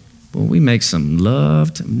 well, we make some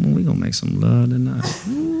love. We're going to make some love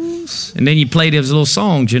tonight. And then you play those little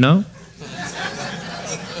songs, you know.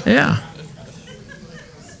 Yeah.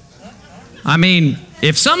 I mean,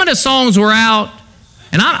 if some of the songs were out,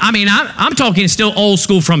 and I'm talking still old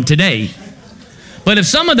school from today, but if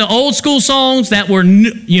some of the old school songs that were,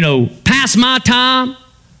 past my time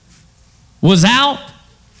was out,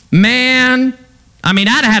 man, I'd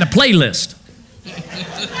have had a playlist.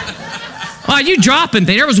 Oh, you dropping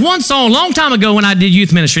things. There was one song a long time ago when I did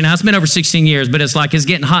youth ministry. Now, it's been over 16 years, but it's like, it's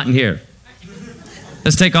getting hot in here.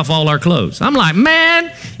 Let's take off all our clothes. I'm like,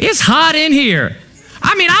 man, it's hot in here.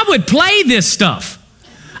 I would play this stuff.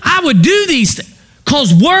 I would do these things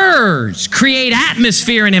because words create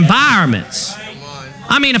atmosphere and environments.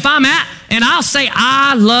 If I'm and I'll say,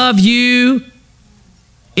 I love you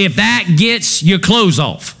if that gets your clothes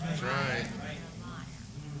off.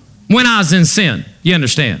 When I was in sin, you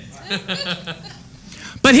understand?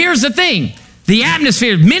 But here's the thing. The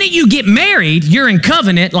atmosphere, the minute you get married, you're in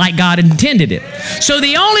covenant like God intended it. So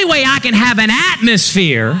the only way I can have an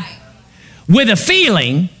atmosphere with a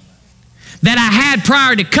feeling that I had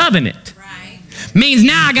prior to covenant means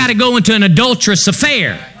now I got to go into an adulterous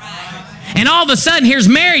affair. And all of a sudden, here's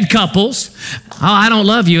married couples. Oh, I don't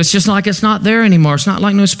love you. It's just like it's not there anymore. It's not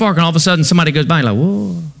like no spark. And all of a sudden, somebody goes by and like,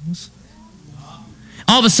 whoa.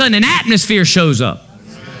 All of a sudden, an atmosphere shows up.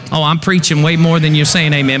 Oh, I'm preaching way more than you're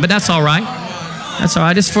saying amen, but that's all right. That's all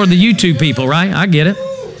right. It's for the YouTube people, right? I get it.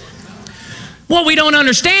 What we don't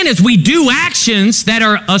understand is we do actions that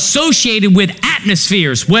are associated with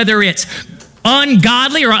atmospheres, whether it's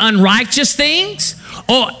ungodly or unrighteous things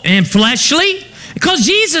and fleshly. Because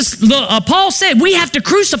Paul said we have to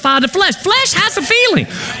crucify the flesh. Flesh has a feeling.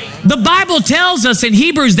 The Bible tells us in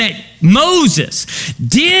Hebrews that Moses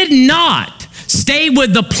did not stay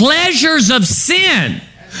with the pleasures of sin,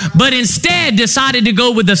 but instead decided to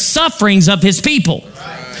go with the sufferings of his people.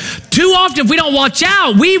 Too often, if we don't watch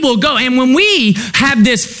out, we will go. And when we have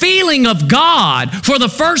this feeling of God for the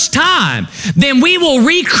first time, then we will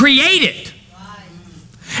recreate it.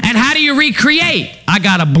 And how do you recreate? I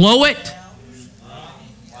got to blow it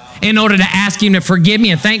in order to ask him to forgive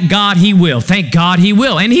me. And thank God he will. Thank God he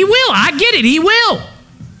will. And he will. I get it. He will.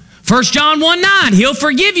 1 John 1:9, he'll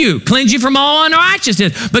forgive you, cleanse you from all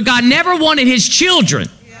unrighteousness. But God never wanted his children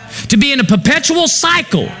to be in a perpetual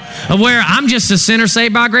cycle of where I'm just a sinner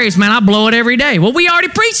saved by grace. Man, I blow it every day. Well, we already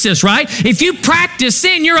preached this, right? If you practice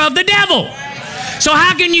sin, you're of the devil. So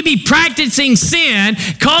how can you be practicing sin,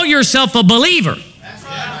 call yourself a believer?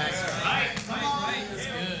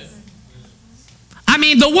 I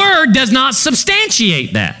mean, the word does not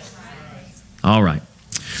substantiate that. All right.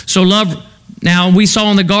 So love, now we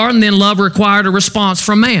saw in the garden, then love required a response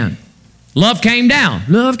from man. Love came down.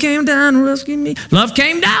 Love came down, rescue me. Love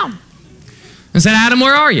came down and said, Adam,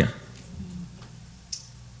 where are you?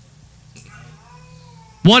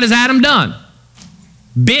 What has Adam done?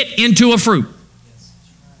 Bit into a fruit.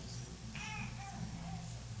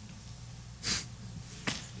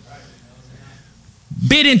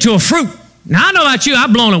 Bit into a fruit. Now, I know about you,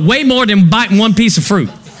 I've blown it way more than biting one piece of fruit.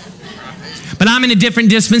 But I'm in a different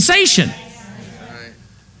dispensation.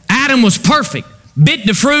 Adam was perfect. Bit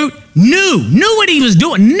the fruit, knew what he was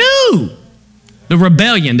doing, knew the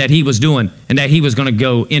rebellion that he was doing and that he was going to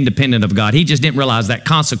go independent of God. He just didn't realize that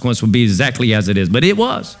consequence would be exactly as it is, but it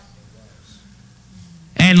was.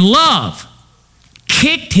 And love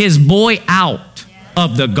kicked his boy out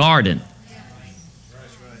of the garden.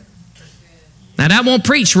 Now that won't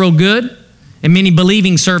preach real good in many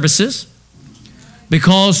believing services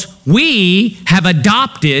because we have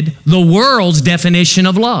adopted the world's definition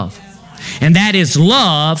of love. And that is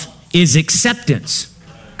love is acceptance.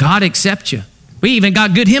 God accepts you. We even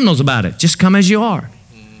got good hymnals about it. Just come as you are.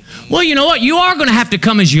 Well, you know what? You are going to have to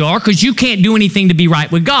come as you are because you can't do anything to be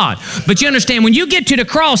right with God. But you understand, when you get to the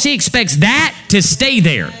cross, he expects that to stay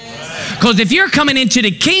there. Because if you're coming into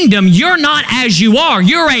the kingdom, you're not as you are.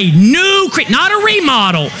 You're a new, not a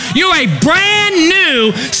remodel. You're a brand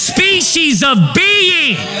new species of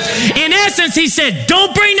being. In essence, he said,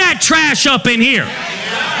 don't bring that trash up in here.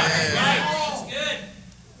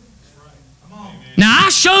 Now, I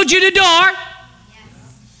showed you the door,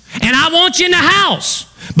 and I want you in the house,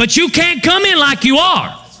 but you can't come in like you are.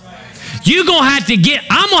 I'm going to have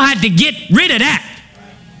to get rid of that.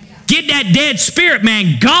 Get that dead spirit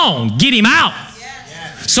man gone. Get him out.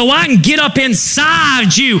 So I can get up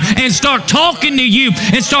inside you and start talking to you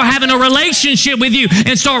and start having a relationship with you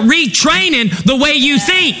and start retraining the way you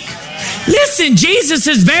think. Listen,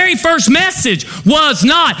 Jesus' very first message was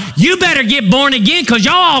not, you better get born again because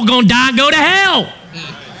y'all all going to die and go to hell.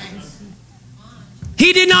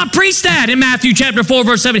 He did not preach that in Matthew chapter 4,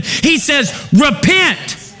 verse 7. He says,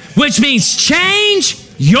 repent, which means change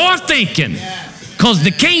your thinking. Because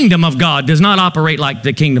the kingdom of God does not operate like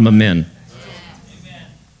the kingdom of men.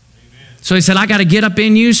 So he said, I got to get up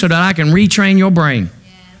in you so that I can retrain your brain.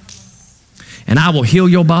 And I will heal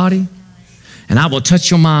your body. And I will touch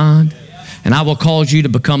your mind. And I will cause you to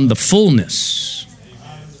become the fullness.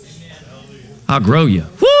 I'll grow you.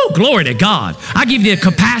 Woo, glory to God. I give you the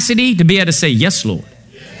capacity to be able to say, yes, Lord.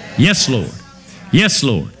 Yes, Lord. Yes,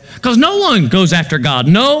 Lord. Because no one goes after God.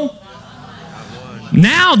 No.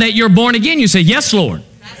 Now that you're born again, you say, yes, Lord.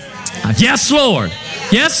 Yes, Lord.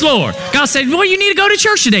 Yes, Lord. God said, well, you need to go to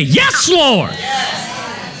church today. Yes, Lord.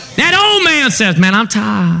 That old man says, man, I'm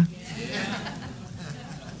tired.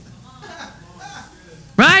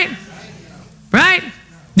 Right? Right?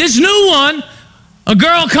 This new one, A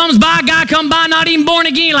girl comes by, a guy comes by, not even born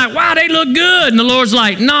again. You're like, wow, they look good. And the Lord's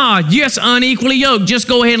like, nah, yes, unequally yoked. Just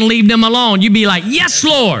go ahead and leave them alone. You'd be like, yes,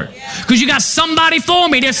 Lord. Because you got somebody for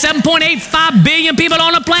me. There's 7.85 billion people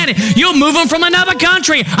on the planet. You'll move them from another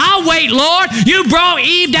country. I'll wait, Lord. You brought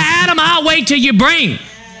Eve to Adam. I'll wait till you bring.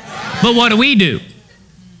 But what do?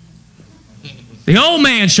 The old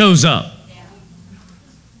man shows up.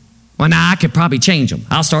 Well, now I could probably change them.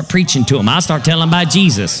 I'll start preaching to them. I'll start telling them about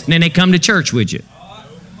Jesus. And then they come to church with you.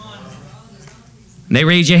 And they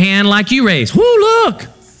raise your hand like you raise. Whoo, look.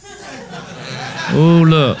 Oh,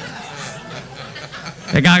 look.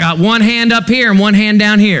 That guy got one hand up here and one hand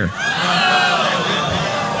down here.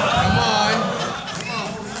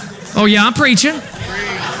 Oh, yeah, I'm preaching.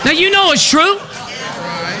 Now, you know it's true.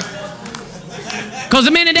 Because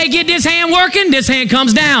the minute they get this hand working, this hand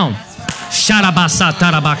comes down.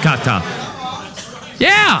 Sharabasatarabakata.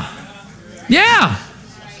 Yeah.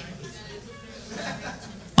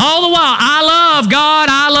 All the while, I love God,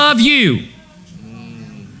 I love you.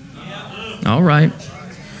 All right.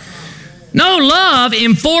 No, love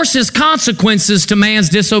enforces consequences to man's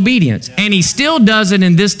disobedience, and he still does it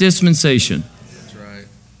in this dispensation. That's right.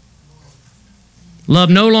 Love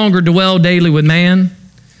no longer dwell daily with man,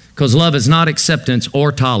 because love is not acceptance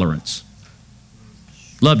or tolerance.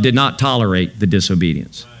 Love did not tolerate the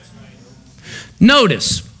disobedience.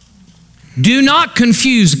 Notice, do not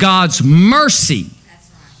confuse God's mercy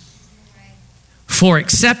for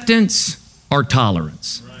acceptance or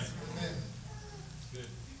tolerance.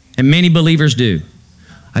 And many believers do.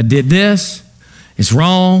 I did this, it's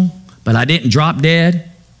wrong, but I didn't drop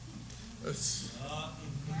dead.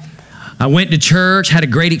 I went to church, had a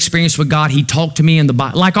great experience with God. He talked to me in the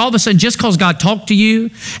Bible. Like all of a sudden, just because God talked to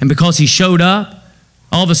you and because he showed up,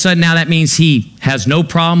 all of a sudden now that means he has no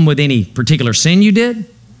problem with any particular sin you did?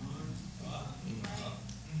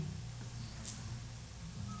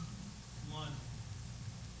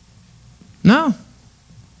 No.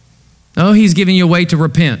 Oh, he's giving you a way to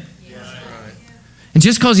repent. And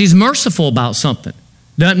just because he's merciful about something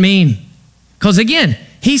doesn't mean, because again,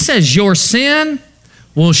 he says your sin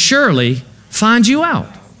will surely find you out.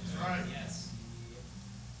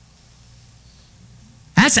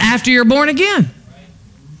 That's after you're born again.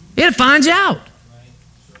 It finds you out.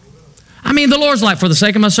 I mean, the Lord's like, for the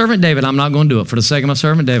sake of my servant David, I'm not going to do it. For the sake of my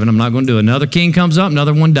servant David, I'm not going to do it. Another king comes up,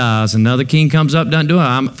 another one dies. Another king comes up, doesn't do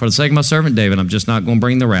it. For the sake of my servant David, I'm just not going to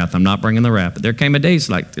bring the wrath. I'm not bringing the wrath. But there came a day, it's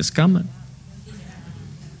like, it's coming.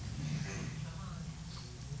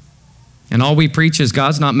 And all we preach is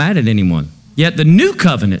God's not mad at anyone. Yet the new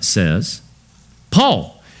covenant says,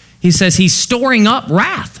 Paul, he says he's storing up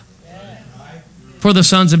wrath for the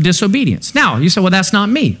sons of disobedience. Now, you say, well, that's not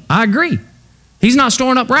me. I agree. He's not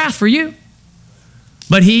storing up wrath for you.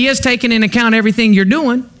 But he is taking into account everything you're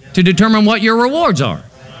doing to determine what your rewards are.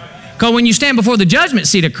 Because when you stand before the judgment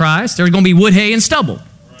seat of Christ, there's going to be wood, hay, and stubble.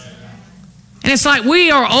 And it's like we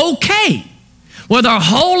are okay with our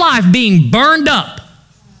whole life being burned up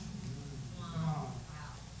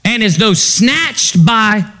and as though snatched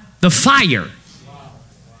by the fire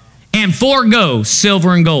and forego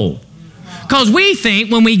silver and gold. Because we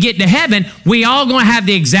think when we get to heaven, we all going to have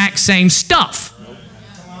the exact same stuff.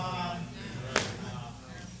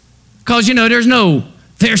 Because, you know, there's no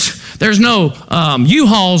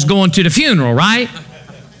U-Hauls going to the funeral, right?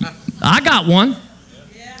 I got one.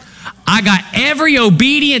 I got every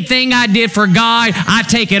obedient thing I did for God. I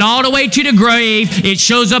take it all the way to the grave. It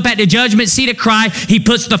shows up at the judgment seat of Christ. He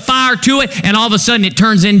puts the fire to it, and all of a sudden it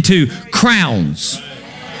turns into crowns.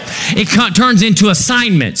 It turns into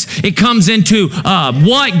assignments. It comes into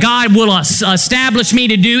what God will establish me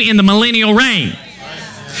to do in the millennial reign.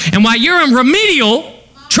 And while you're in remedial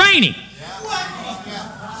training,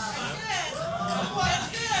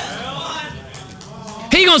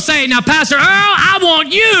 he's going to say, now, Pastor Earl, I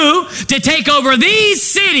want you to take over these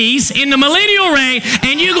cities in the millennial reign,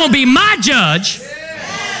 and you're going to be my judge.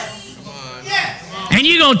 And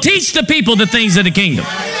you're going to teach the people the things of the kingdom.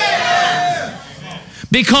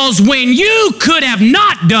 Because when you could have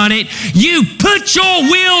not done it, you put your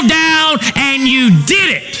will down and you did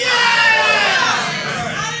it.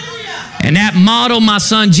 And that modeled my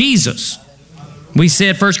son Jesus. We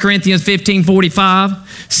said 1 Corinthians 15:45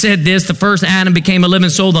 said this, the first Adam became a living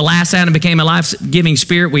soul, the last Adam became a life-giving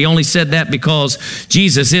spirit. We only said that because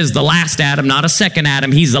Jesus is the last Adam, not a second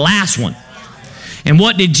Adam. He's the last one. And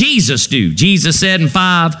what did Jesus do? Jesus said in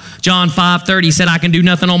John 5:30, he said, I can do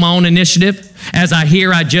nothing on my own initiative. As I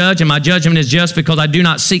hear, I judge, and my judgment is just because I do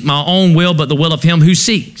not seek my own will, but the will of him who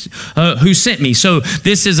sent me. So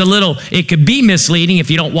this is it could be misleading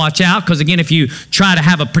if you don't watch out, because again, if you try to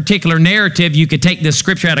have a particular narrative, you could take this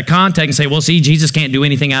scripture out of context and say, well, see, Jesus can't do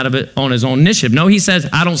anything out of it on his own initiative. No, he says,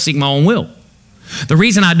 I don't seek my own will. The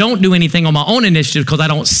reason I don't do anything on my own initiative is because I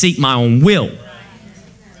don't seek my own will.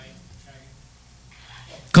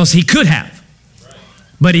 Because he could have,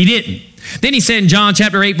 but he didn't. Then he said in John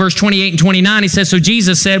chapter 8, verse 28 and 29, he says, so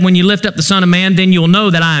Jesus said, when you lift up the Son of Man, then you'll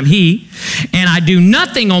know that I am he. And I do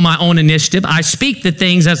nothing on my own initiative. I speak the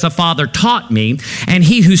things as the Father taught me. And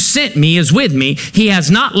he who sent me is with me. He has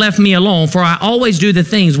not left me alone, for I always do the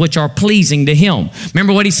things which are pleasing to him.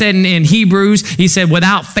 Remember what he said in Hebrews? He said,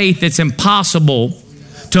 without faith, it's impossible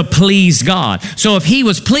to please God. So if he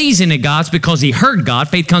was pleasing to God, it's because he heard God.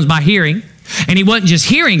 Faith comes by hearing. And he wasn't just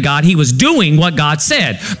hearing God, he was doing what God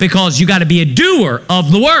said, because you got to be a doer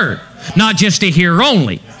of the word, not just a hearer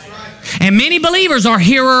only. And many believers are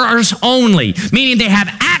hearers only, meaning they have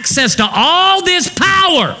access to all this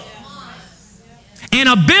power and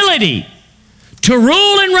ability to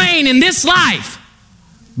rule and reign in this life,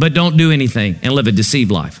 but don't do anything and live a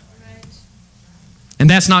deceived life. And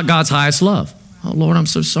that's not God's highest love. Oh, Lord, I'm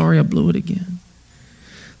so sorry I blew it again.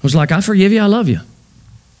 I was like, I forgive you, I love you.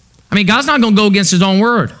 I mean, God's not going to go against his own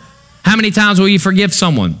word. How many times will you forgive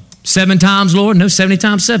someone? 7 times, Lord? No, 70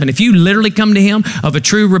 times 7. If you literally come to him of a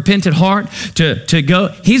true repentant heart to go,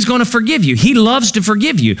 he's going to forgive you. He loves to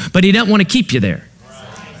forgive you, but he doesn't want to keep you there.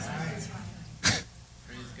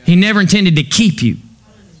 He never intended to keep you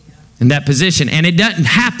in that position. And it doesn't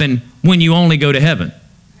happen when you only go to heaven.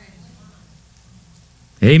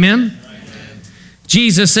 Amen?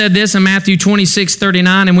 Jesus said this in Matthew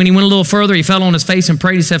 26:39, and when he went a little further, he fell on his face and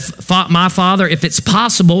prayed. He said, my Father, if it's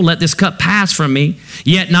possible, let this cup pass from me,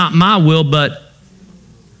 yet not my will, but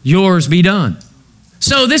yours be done.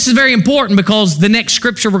 So this is very important, because the next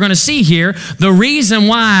scripture we're going to see here, the reason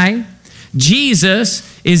why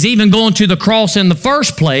Jesus is even going to the cross in the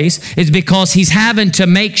first place is because he's having to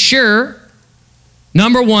make sure,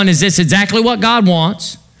 number one, is this exactly what God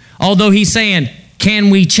wants? Although he's saying, can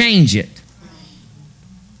we change it?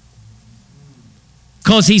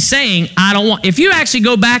 Because he's saying, I don't want, if you actually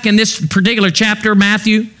go back in this particular chapter,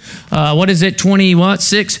 Matthew,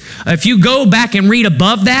 6? If you go back and read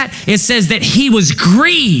above that, it says that he was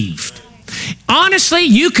grieved. Honestly,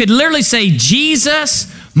 you could literally say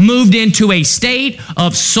Jesus moved into a state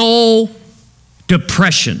of soul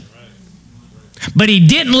depression. But he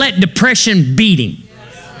didn't let depression beat him.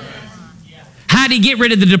 How did he get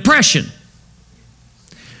rid of the depression?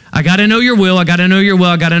 I got to know your will. I got to know your will.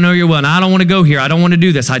 I got to know your will. And I don't want to go here. I don't want to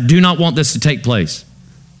do this. I do not want this to take place.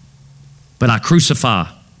 But I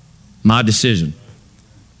crucify my decision,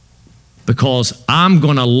 because I'm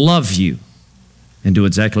going to love you and do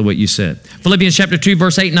exactly what you said. Philippians chapter 2,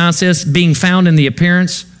 verse 8 and 9 says, being found in the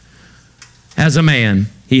appearance as a man,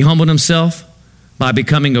 he humbled himself by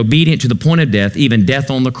becoming obedient to the point of death, even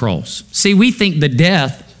death on the cross. See, we think the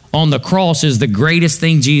death on the cross is the greatest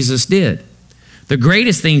thing Jesus did. The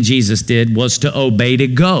greatest thing Jesus did was to obey to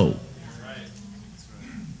go.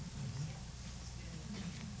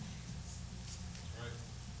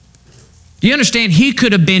 Do you understand? He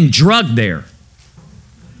could have been drugged there.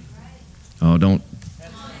 Oh, don't.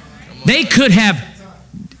 They could have.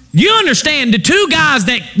 You understand, the 2 guys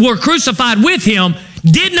that were crucified with him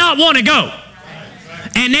did not want to go.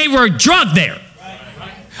 And they were drugged there.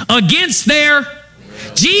 Against their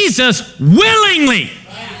Jesus willingly.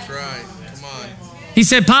 He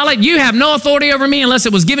said, Pilate, you have no authority over me unless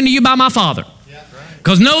it was given to you by my Father.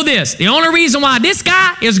 Because know this, the only reason why this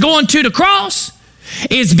guy is going to the cross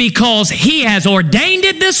is because he has ordained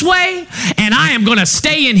it this way, and I am going to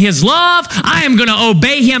stay in his love. I am going to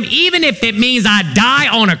obey him, even if it means I die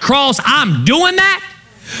on a cross. I'm doing that.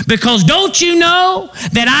 Because don't you know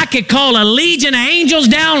that I could call a legion of angels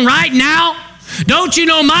down right now? Don't you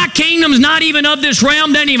know my kingdom's not even of this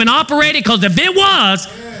realm, doesn't even operate it? Because if it was,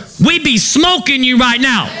 we'd be smoking you right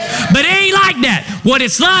now. But it ain't like that. What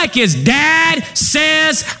it's like is Dad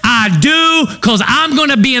says I do, because I'm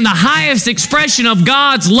going to be in the highest expression of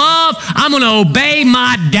God's love. I'm going to obey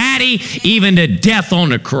my daddy even to death on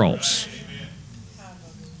the cross.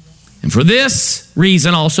 And for this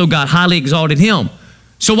reason also God highly exalted him.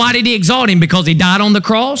 So why did he exalt him? Because he died on the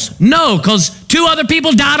cross? No, because 2 other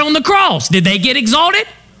people died on the cross. Did they get exalted?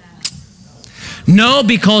 No,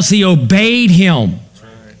 because he obeyed him.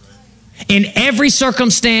 In every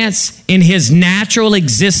circumstance in his natural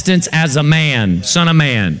existence as a man, son of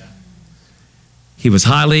man, he was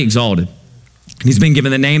highly exalted. He's been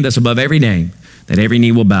given the name that's above every name, that every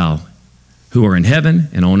knee will bow, who are in heaven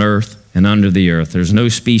and on earth and under the earth. There's no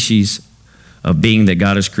species of being that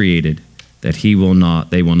God has created that they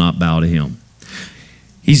will not bow to him.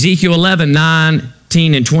 Ezekiel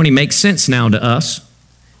 11:19 and 20 makes sense now to us.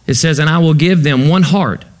 It says, and I will give them one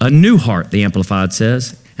heart, a new heart, the Amplified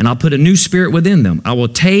says, and I'll put a new spirit within them. I will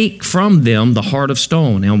take from them the heart of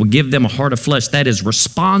stone, and I will give them a heart of flesh that is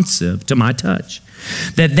responsive to my touch.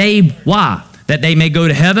 Why? That they may go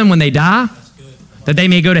to heaven when they die? That they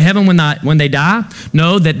may go to heaven when they die?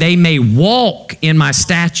 No, that they may walk in my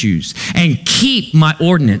statutes and keep my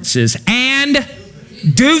ordinances and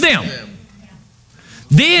do them.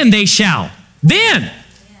 Then they shall. Then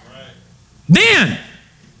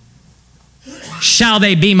shall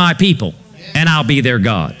they be my people, and I'll be their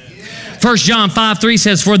God. 1 John 5:3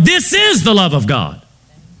 says, for this is the love of God.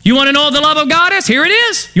 You want to know what the love of God is? Here it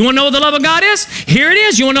is. You want to know what the love of God is? Here it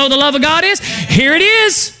is. You want to know what the love of God is? Here it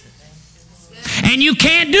is. And you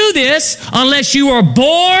can't do this unless you are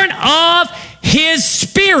born of his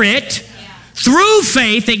Spirit through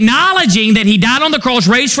faith, acknowledging that he died on the cross,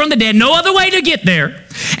 raised from the dead, no other way to get there.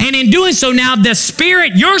 And in doing so now, the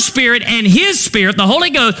Spirit, your Spirit, and his Spirit, the Holy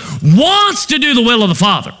Ghost, wants to do the will of the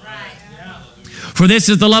Father. For this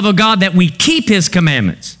is the love of God, that we keep his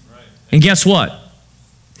commandments. And guess what?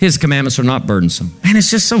 His commandments are not burdensome. Man,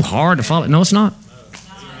 it's just so hard to follow. No, it's not.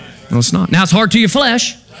 No, it's not. Now, it's hard to your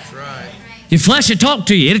flesh. Your flesh will talk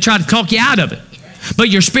to you. It'll try to talk you out of it. But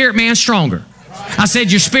your spirit man's stronger. I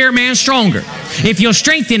said your spirit man's stronger. If you'll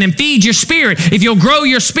strengthen and feed your spirit, if you'll grow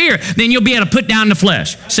your spirit, then you'll be able to put down the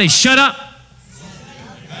flesh. Say, shut up.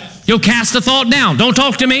 You'll cast the thought down. Don't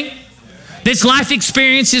talk to me. This life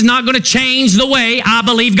experience is not going to change the way I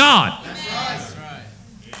believe God.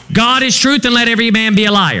 God is truth, and let every man be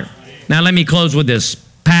a liar. Now let me close with this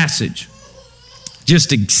passage, just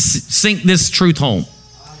to sink this truth home.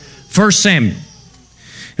 1 Samuel.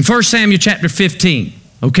 In 1 Samuel chapter 15,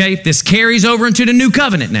 okay, this carries over into the new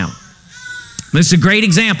covenant now. This is a great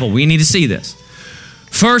example. We need to see this.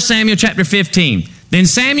 1 Samuel chapter 15. Then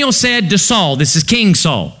Samuel said to Saul, this is King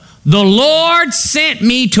Saul, the Lord sent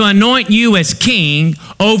me to anoint you as king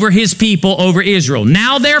over his people, over Israel.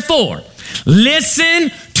 Now therefore,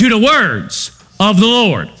 listen to the words of the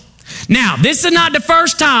Lord. Now, this is not the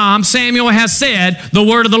first time Samuel has said the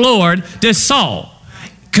word of the Lord to Saul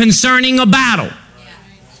concerning a battle.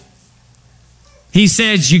 He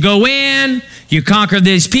says, you go in, you conquer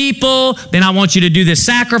these people, then I want you to do this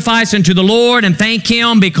sacrifice unto the Lord and thank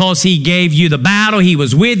him because he gave you the battle. He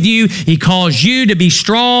was with you. He caused you to be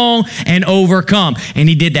strong and overcome. And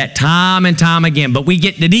he did that time and time again. But we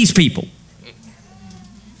get to these people.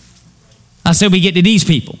 I said we get to these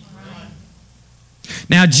people.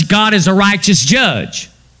 Now, God is a righteous judge.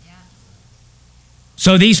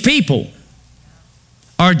 So these people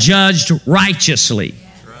are judged righteously,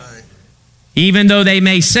 even though they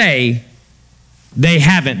may say they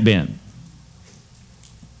haven't been.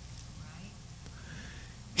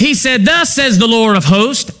 He said, thus says the Lord of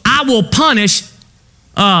hosts, I will punish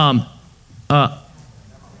Amalek,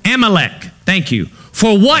 thank you,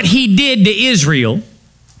 for what he did to Israel.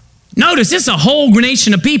 Notice, it's a whole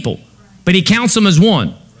nation of people, but he counts them as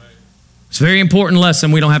one. It's a very important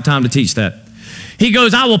lesson. We don't have time to teach that. He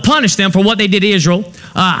goes, I will punish them for what they did to Israel,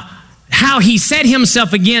 how he set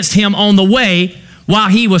himself against him on the way while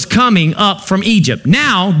he was coming up from Egypt.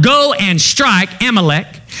 Now go and strike Amalek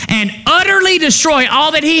and utterly destroy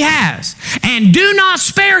all that he has, and do not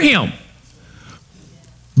spare him,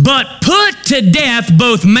 but put to death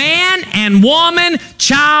both man and woman,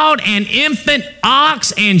 child and infant,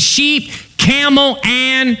 ox and sheep, camel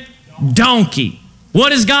and donkey. What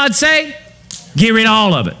does God say? Get rid of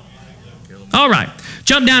all of it. All right,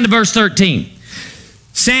 jump down to verse 13.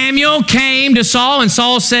 Samuel came to Saul, and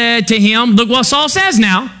Saul said to him, look what Saul says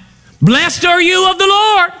now, blessed are you of the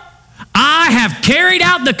Lord. I have carried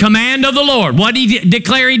out the command of the Lord. What did he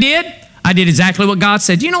declare he did? I did exactly what God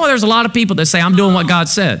said. Do you know there's a lot of people that say, I'm doing what God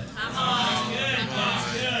said?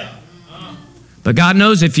 But God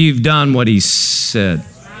knows if you've done what he said.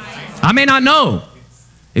 I may not know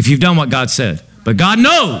if you've done what God said, but God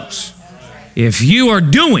knows if you are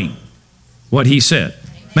doing what he said.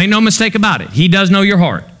 Make no mistake about it. He does know your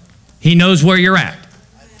heart. He knows where you're at.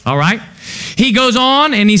 All right? He goes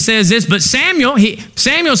on and he says this, but Samuel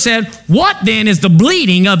said, what then is the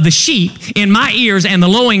bleating of the sheep in my ears and the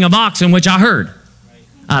lowing of oxen which I heard?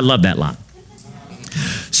 I love that line.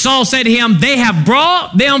 Saul said to him, they have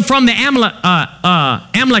brought them from the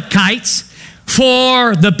Amalekites,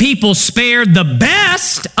 for the people spared the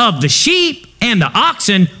best of the sheep and the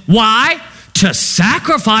oxen. Why? To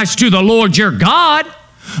sacrifice to the Lord your God.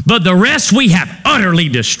 but the rest we have utterly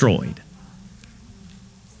destroyed.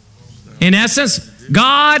 In essence,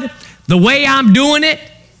 God, the way I'm doing it,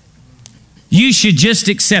 you should just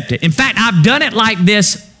accept it. In fact, I've done it like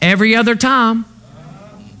this every other time.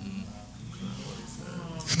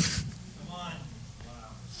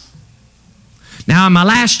 Now, in my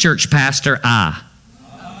last church, Pastor, all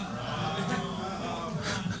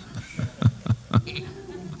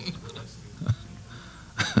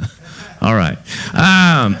right.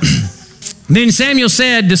 Then Samuel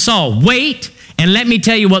said to Saul, wait, and let me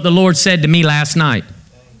tell you what the Lord said to me last night.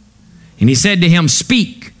 And he said to him,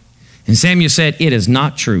 speak. And Samuel said, it is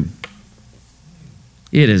not true.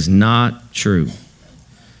 It is not true.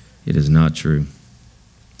 It is not true.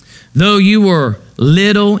 Though you were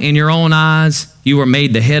little in your own eyes, you were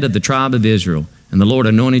made the head of the tribe of Israel. And the Lord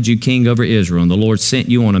anointed you king over Israel. And the Lord sent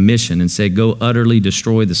you on a mission and said, go utterly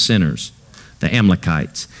destroy the sinners, the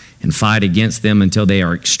Amalekites, and fight against them until they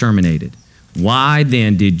are exterminated. Why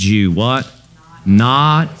then did you, what?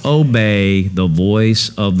 Not obey the voice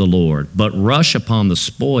of the Lord, but rush upon the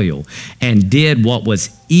spoil and did what was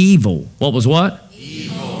evil. What was what?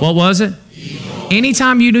 Evil. What was it? Evil.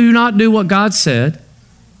 Anytime you do not do what God said,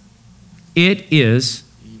 it is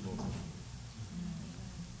evil.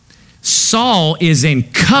 Saul is in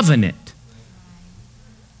covenant.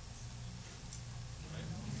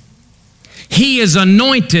 He is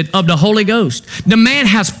anointed of the Holy Ghost. The man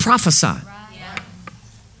has prophesied.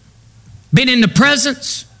 Been in the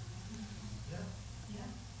presence?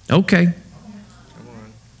 Okay.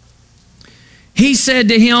 He said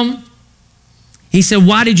to him,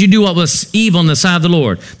 why did you do what was evil in the sight of the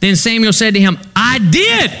Lord? Then Samuel said to him, I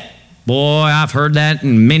did. Boy, I've heard that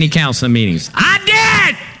in many counseling meetings. I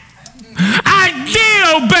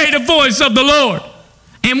did obey the voice of the Lord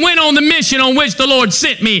and went on the mission on which the Lord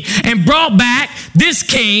sent me and brought back this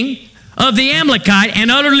king of the Amalekite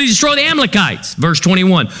and utterly destroyed the Amalekites. Verse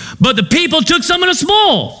 21. But the people took some of the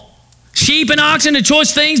spoils, sheep and oxen and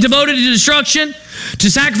choice things devoted to destruction,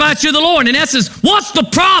 to sacrifice to the Lord. In essence, what's the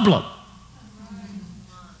problem?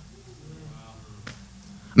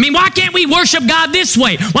 I mean, why can't we worship God this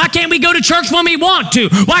way? Why can't we go to church when we want to?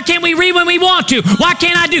 Why can't we read when we want to? Why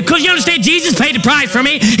can't I do? Because you understand, Jesus paid the price for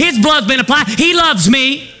me. His blood's been applied. He loves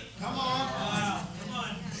me.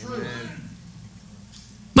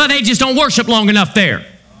 But they just don't worship long enough there.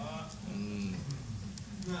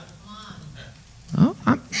 Oh,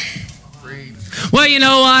 well, you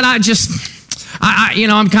know what?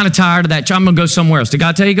 I'm kind of tired of that. I'm going to go somewhere else. Did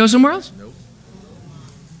God tell you to go somewhere else? Nope.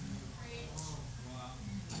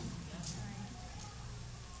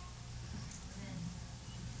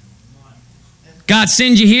 God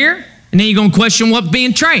sends you here, and then you're going to question what's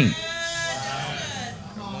being trained.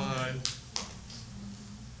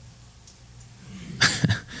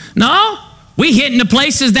 No, we hit into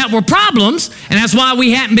places that were problems, and that's why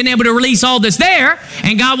we hadn't been able to release all this there,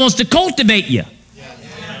 and God wants to cultivate you.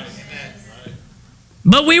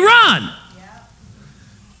 But we run.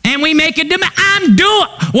 And we make a demand.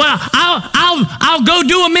 I'll go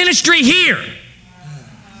do a ministry here.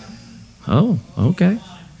 Oh, okay.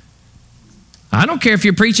 I don't care if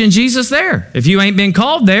you're preaching Jesus there. If you ain't been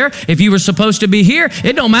called there, if you were supposed to be here,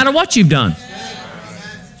 it don't matter what you've done.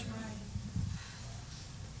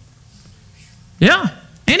 Yeah.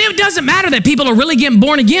 And it doesn't matter that people are really getting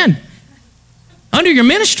born again under your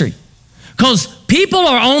ministry, because people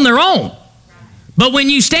are on their own. But when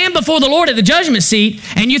you stand before the Lord at the judgment seat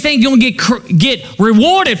and you think you're going to get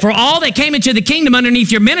rewarded for all that came into the kingdom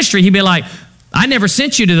underneath your ministry, he'd be like, I never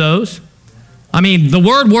sent you to those. I mean, the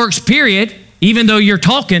word works, period, even though you're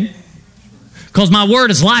talking, because my word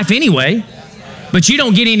is life anyway, but you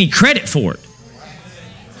don't get any credit for it.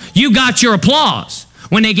 You got your applause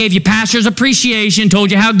when they gave you pastor's appreciation,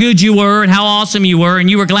 told you how good you were and how awesome you were, and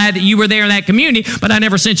you were glad that you were there in that community, but I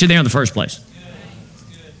never sent you there in the first place.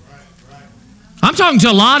 I'm talking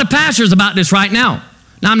to a lot of pastors about this right now.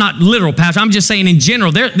 Now, I'm not literal pastor. I'm just saying in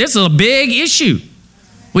general, this is a big issue.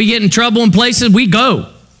 We get in trouble in places, we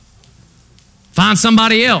go. Find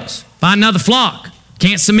somebody else. Find another flock.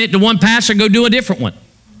 Can't submit to one pastor, go do a different one.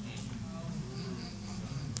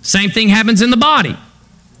 Same thing happens in the body.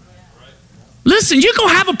 Listen, you're going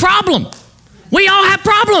to have a problem. We all have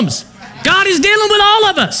problems. God is dealing with all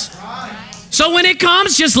of us. So when it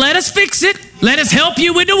comes, just let us fix it. Let us help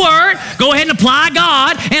you with the word. Go ahead and apply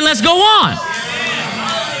God, and let's go on.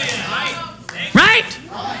 Right?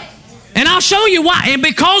 And I'll show you why. And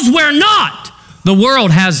because we're not, the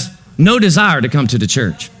world has no desire to come to the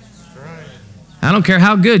church. I don't care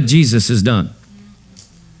how good Jesus has done,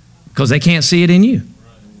 because they can't see it in you.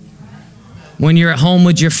 When you're at home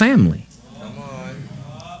with your family.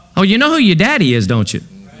 Oh, you know who your daddy is, don't you?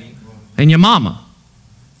 and your mama.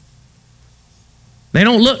 They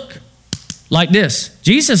don't look like this.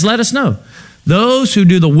 Jesus let us know. Those who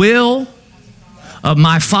do the will of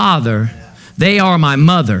my Father, they are my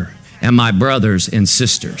mother and my brothers and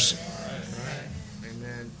sisters.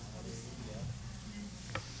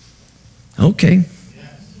 Okay,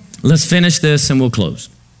 let's finish this and we'll close.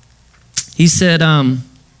 He said, I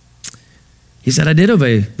did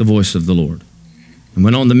obey the voice of the Lord and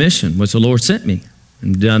went on the mission which the Lord sent me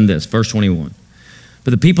and done this. Verse 21.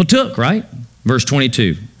 But the people took, right? Verse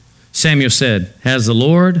 22. Samuel said, has the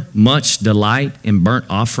Lord much delight in burnt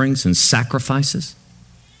offerings and sacrifices?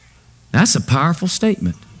 That's a powerful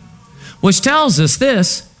statement, which tells us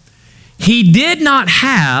this. He did not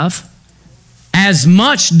have as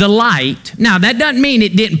much delight. Now, that doesn't mean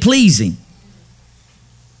it didn't please him.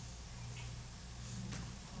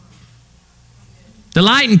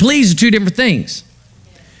 Delight and please are two different things.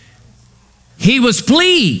 He was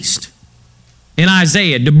pleased in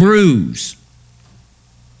Isaiah to bruise.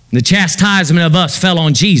 The chastisement of us fell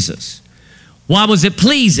on Jesus. Why was it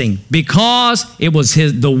pleasing? Because it was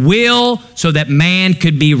the will so that man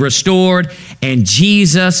could be restored, and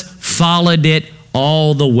Jesus followed it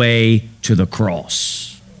all the way to the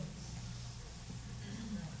cross.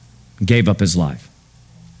 Gave up his life.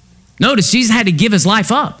 Notice Jesus had to give his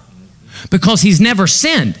life up because he's never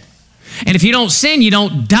sinned. And if you don't sin, you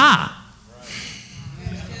don't die.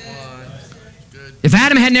 If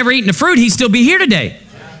Adam had never eaten the fruit, he'd still be here today.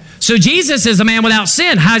 So Jesus is a man without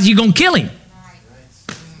sin. How's he going to kill him?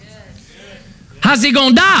 How's he going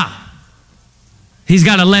to die? He's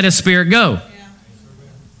got to let his spirit go.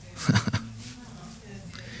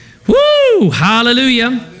 Woo!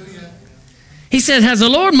 Hallelujah. He said, has the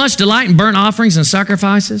Lord much delight in burnt offerings and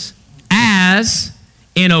sacrifices? As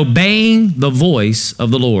in obeying the voice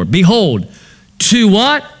of the Lord. Behold, to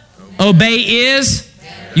what? Obey is?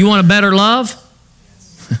 You want a better love?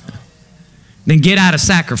 Then get out of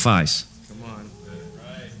sacrifice.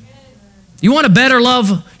 You want a better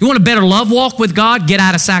love? You want a better love walk with God? Get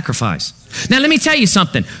out of sacrifice. Now let me tell you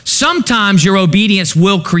something. Sometimes your obedience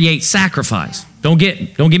will create sacrifice. Don't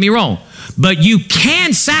get me wrong. But you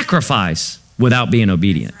can sacrifice without being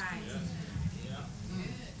obedient.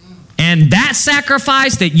 And that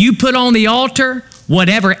sacrifice that you put on the altar,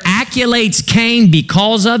 whatever accolades came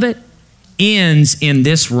because of it, ends in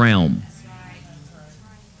this realm.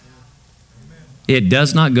 It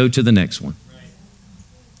does not go to the next one.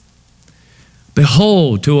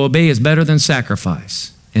 Behold, to obey is better than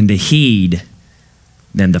sacrifice, and to heed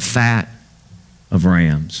than the fat of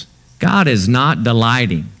rams. God is not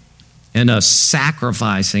delighting in us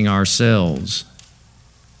sacrificing ourselves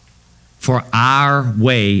for our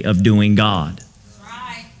way of doing God.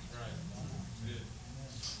 Right.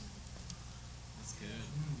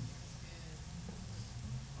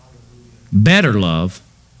 Better love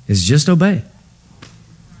is just obey.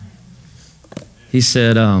 He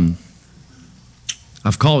said,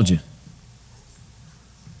 I've called you.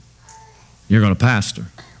 You're going to pastor.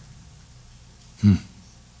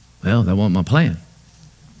 Well, that wasn't my plan.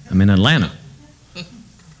 I'm in Atlanta.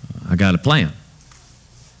 I got a plan.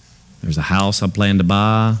 There's a house I plan to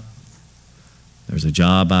buy. There's a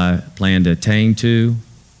job I plan to attain to.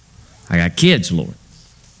 I got kids, Lord.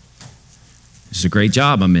 This is a great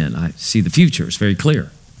job I'm in. I see the future. It's very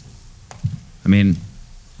clear. I mean,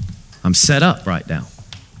 I'm set up right now.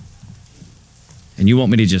 And you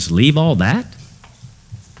want me to just leave all that?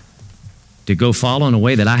 To go follow in a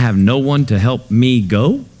way that I have no one to help me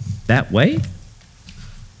go that way?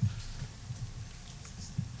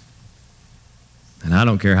 And I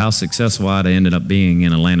don't care how successful I'd have ended up being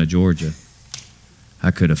in Atlanta, Georgia.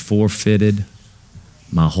 I could have forfeited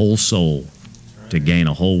my whole soul to gain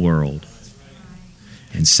a whole world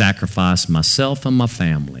and sacrifice myself and my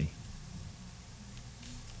family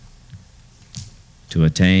to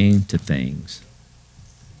attain to things.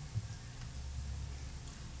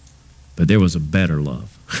 But there was a better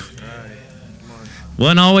love.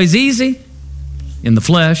 Wasn't always easy in the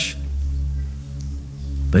flesh,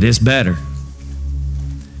 but it's better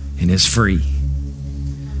and it's free.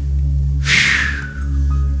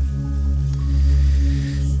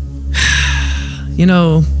 You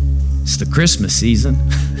know, it's the Christmas season.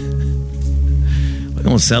 We're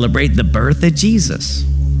going to celebrate the birth of Jesus.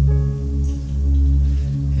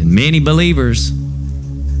 And many believers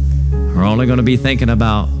are only going to be thinking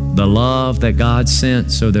about the love that God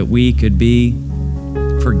sent so that we could be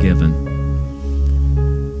forgiven.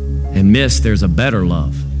 And miss there's a better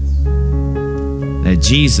love. That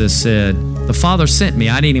Jesus said, the Father sent me.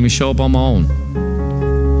 I didn't even show up on my own.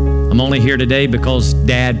 I'm only here today because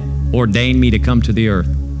Dad ordained me to come to the earth.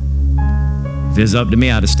 If it was up to me,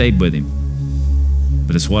 I'd have stayed with him.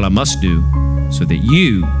 But it's what I must do so that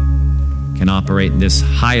you can operate in this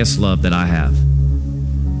highest love that I have,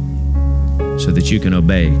 so that you can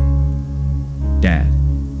obey Dad.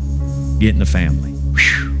 Get in the family.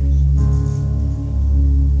 Whew.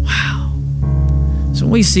 Wow. So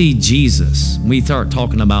when we see Jesus, we start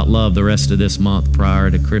talking about love the rest of this month prior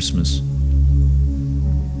to Christmas.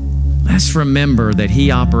 Let's remember that he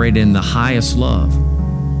operated in the highest love.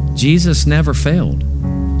 Jesus never failed,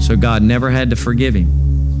 so God never had to forgive him.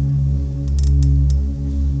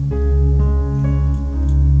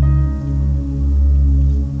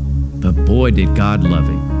 But boy, did God love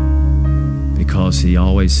him, because he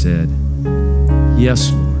always said,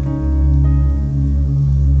 "Yes, Lord."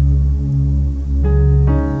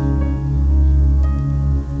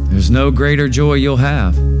 There's no greater joy you'll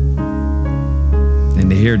have than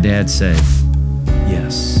to hear Dad say,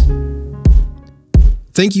 "Yes."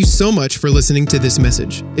 Thank you so much for listening to this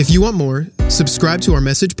message. If you want more, subscribe to our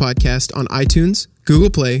message podcast on iTunes, Google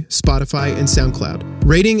Play, Spotify, and SoundCloud.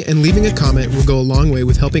 Rating and leaving a comment will go a long way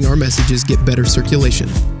with helping our messages get better circulation.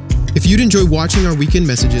 If you'd enjoy watching our weekend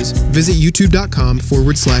messages, visit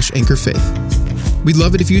youtube.com/anchorfaith. We'd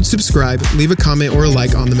love it if you'd subscribe, leave a comment or a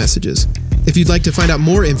like on the messages. If you'd like to find out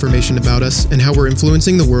more information about us and how we're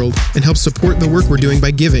influencing the world and help support the work we're doing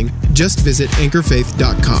by giving, just visit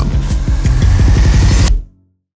anchorfaith.com.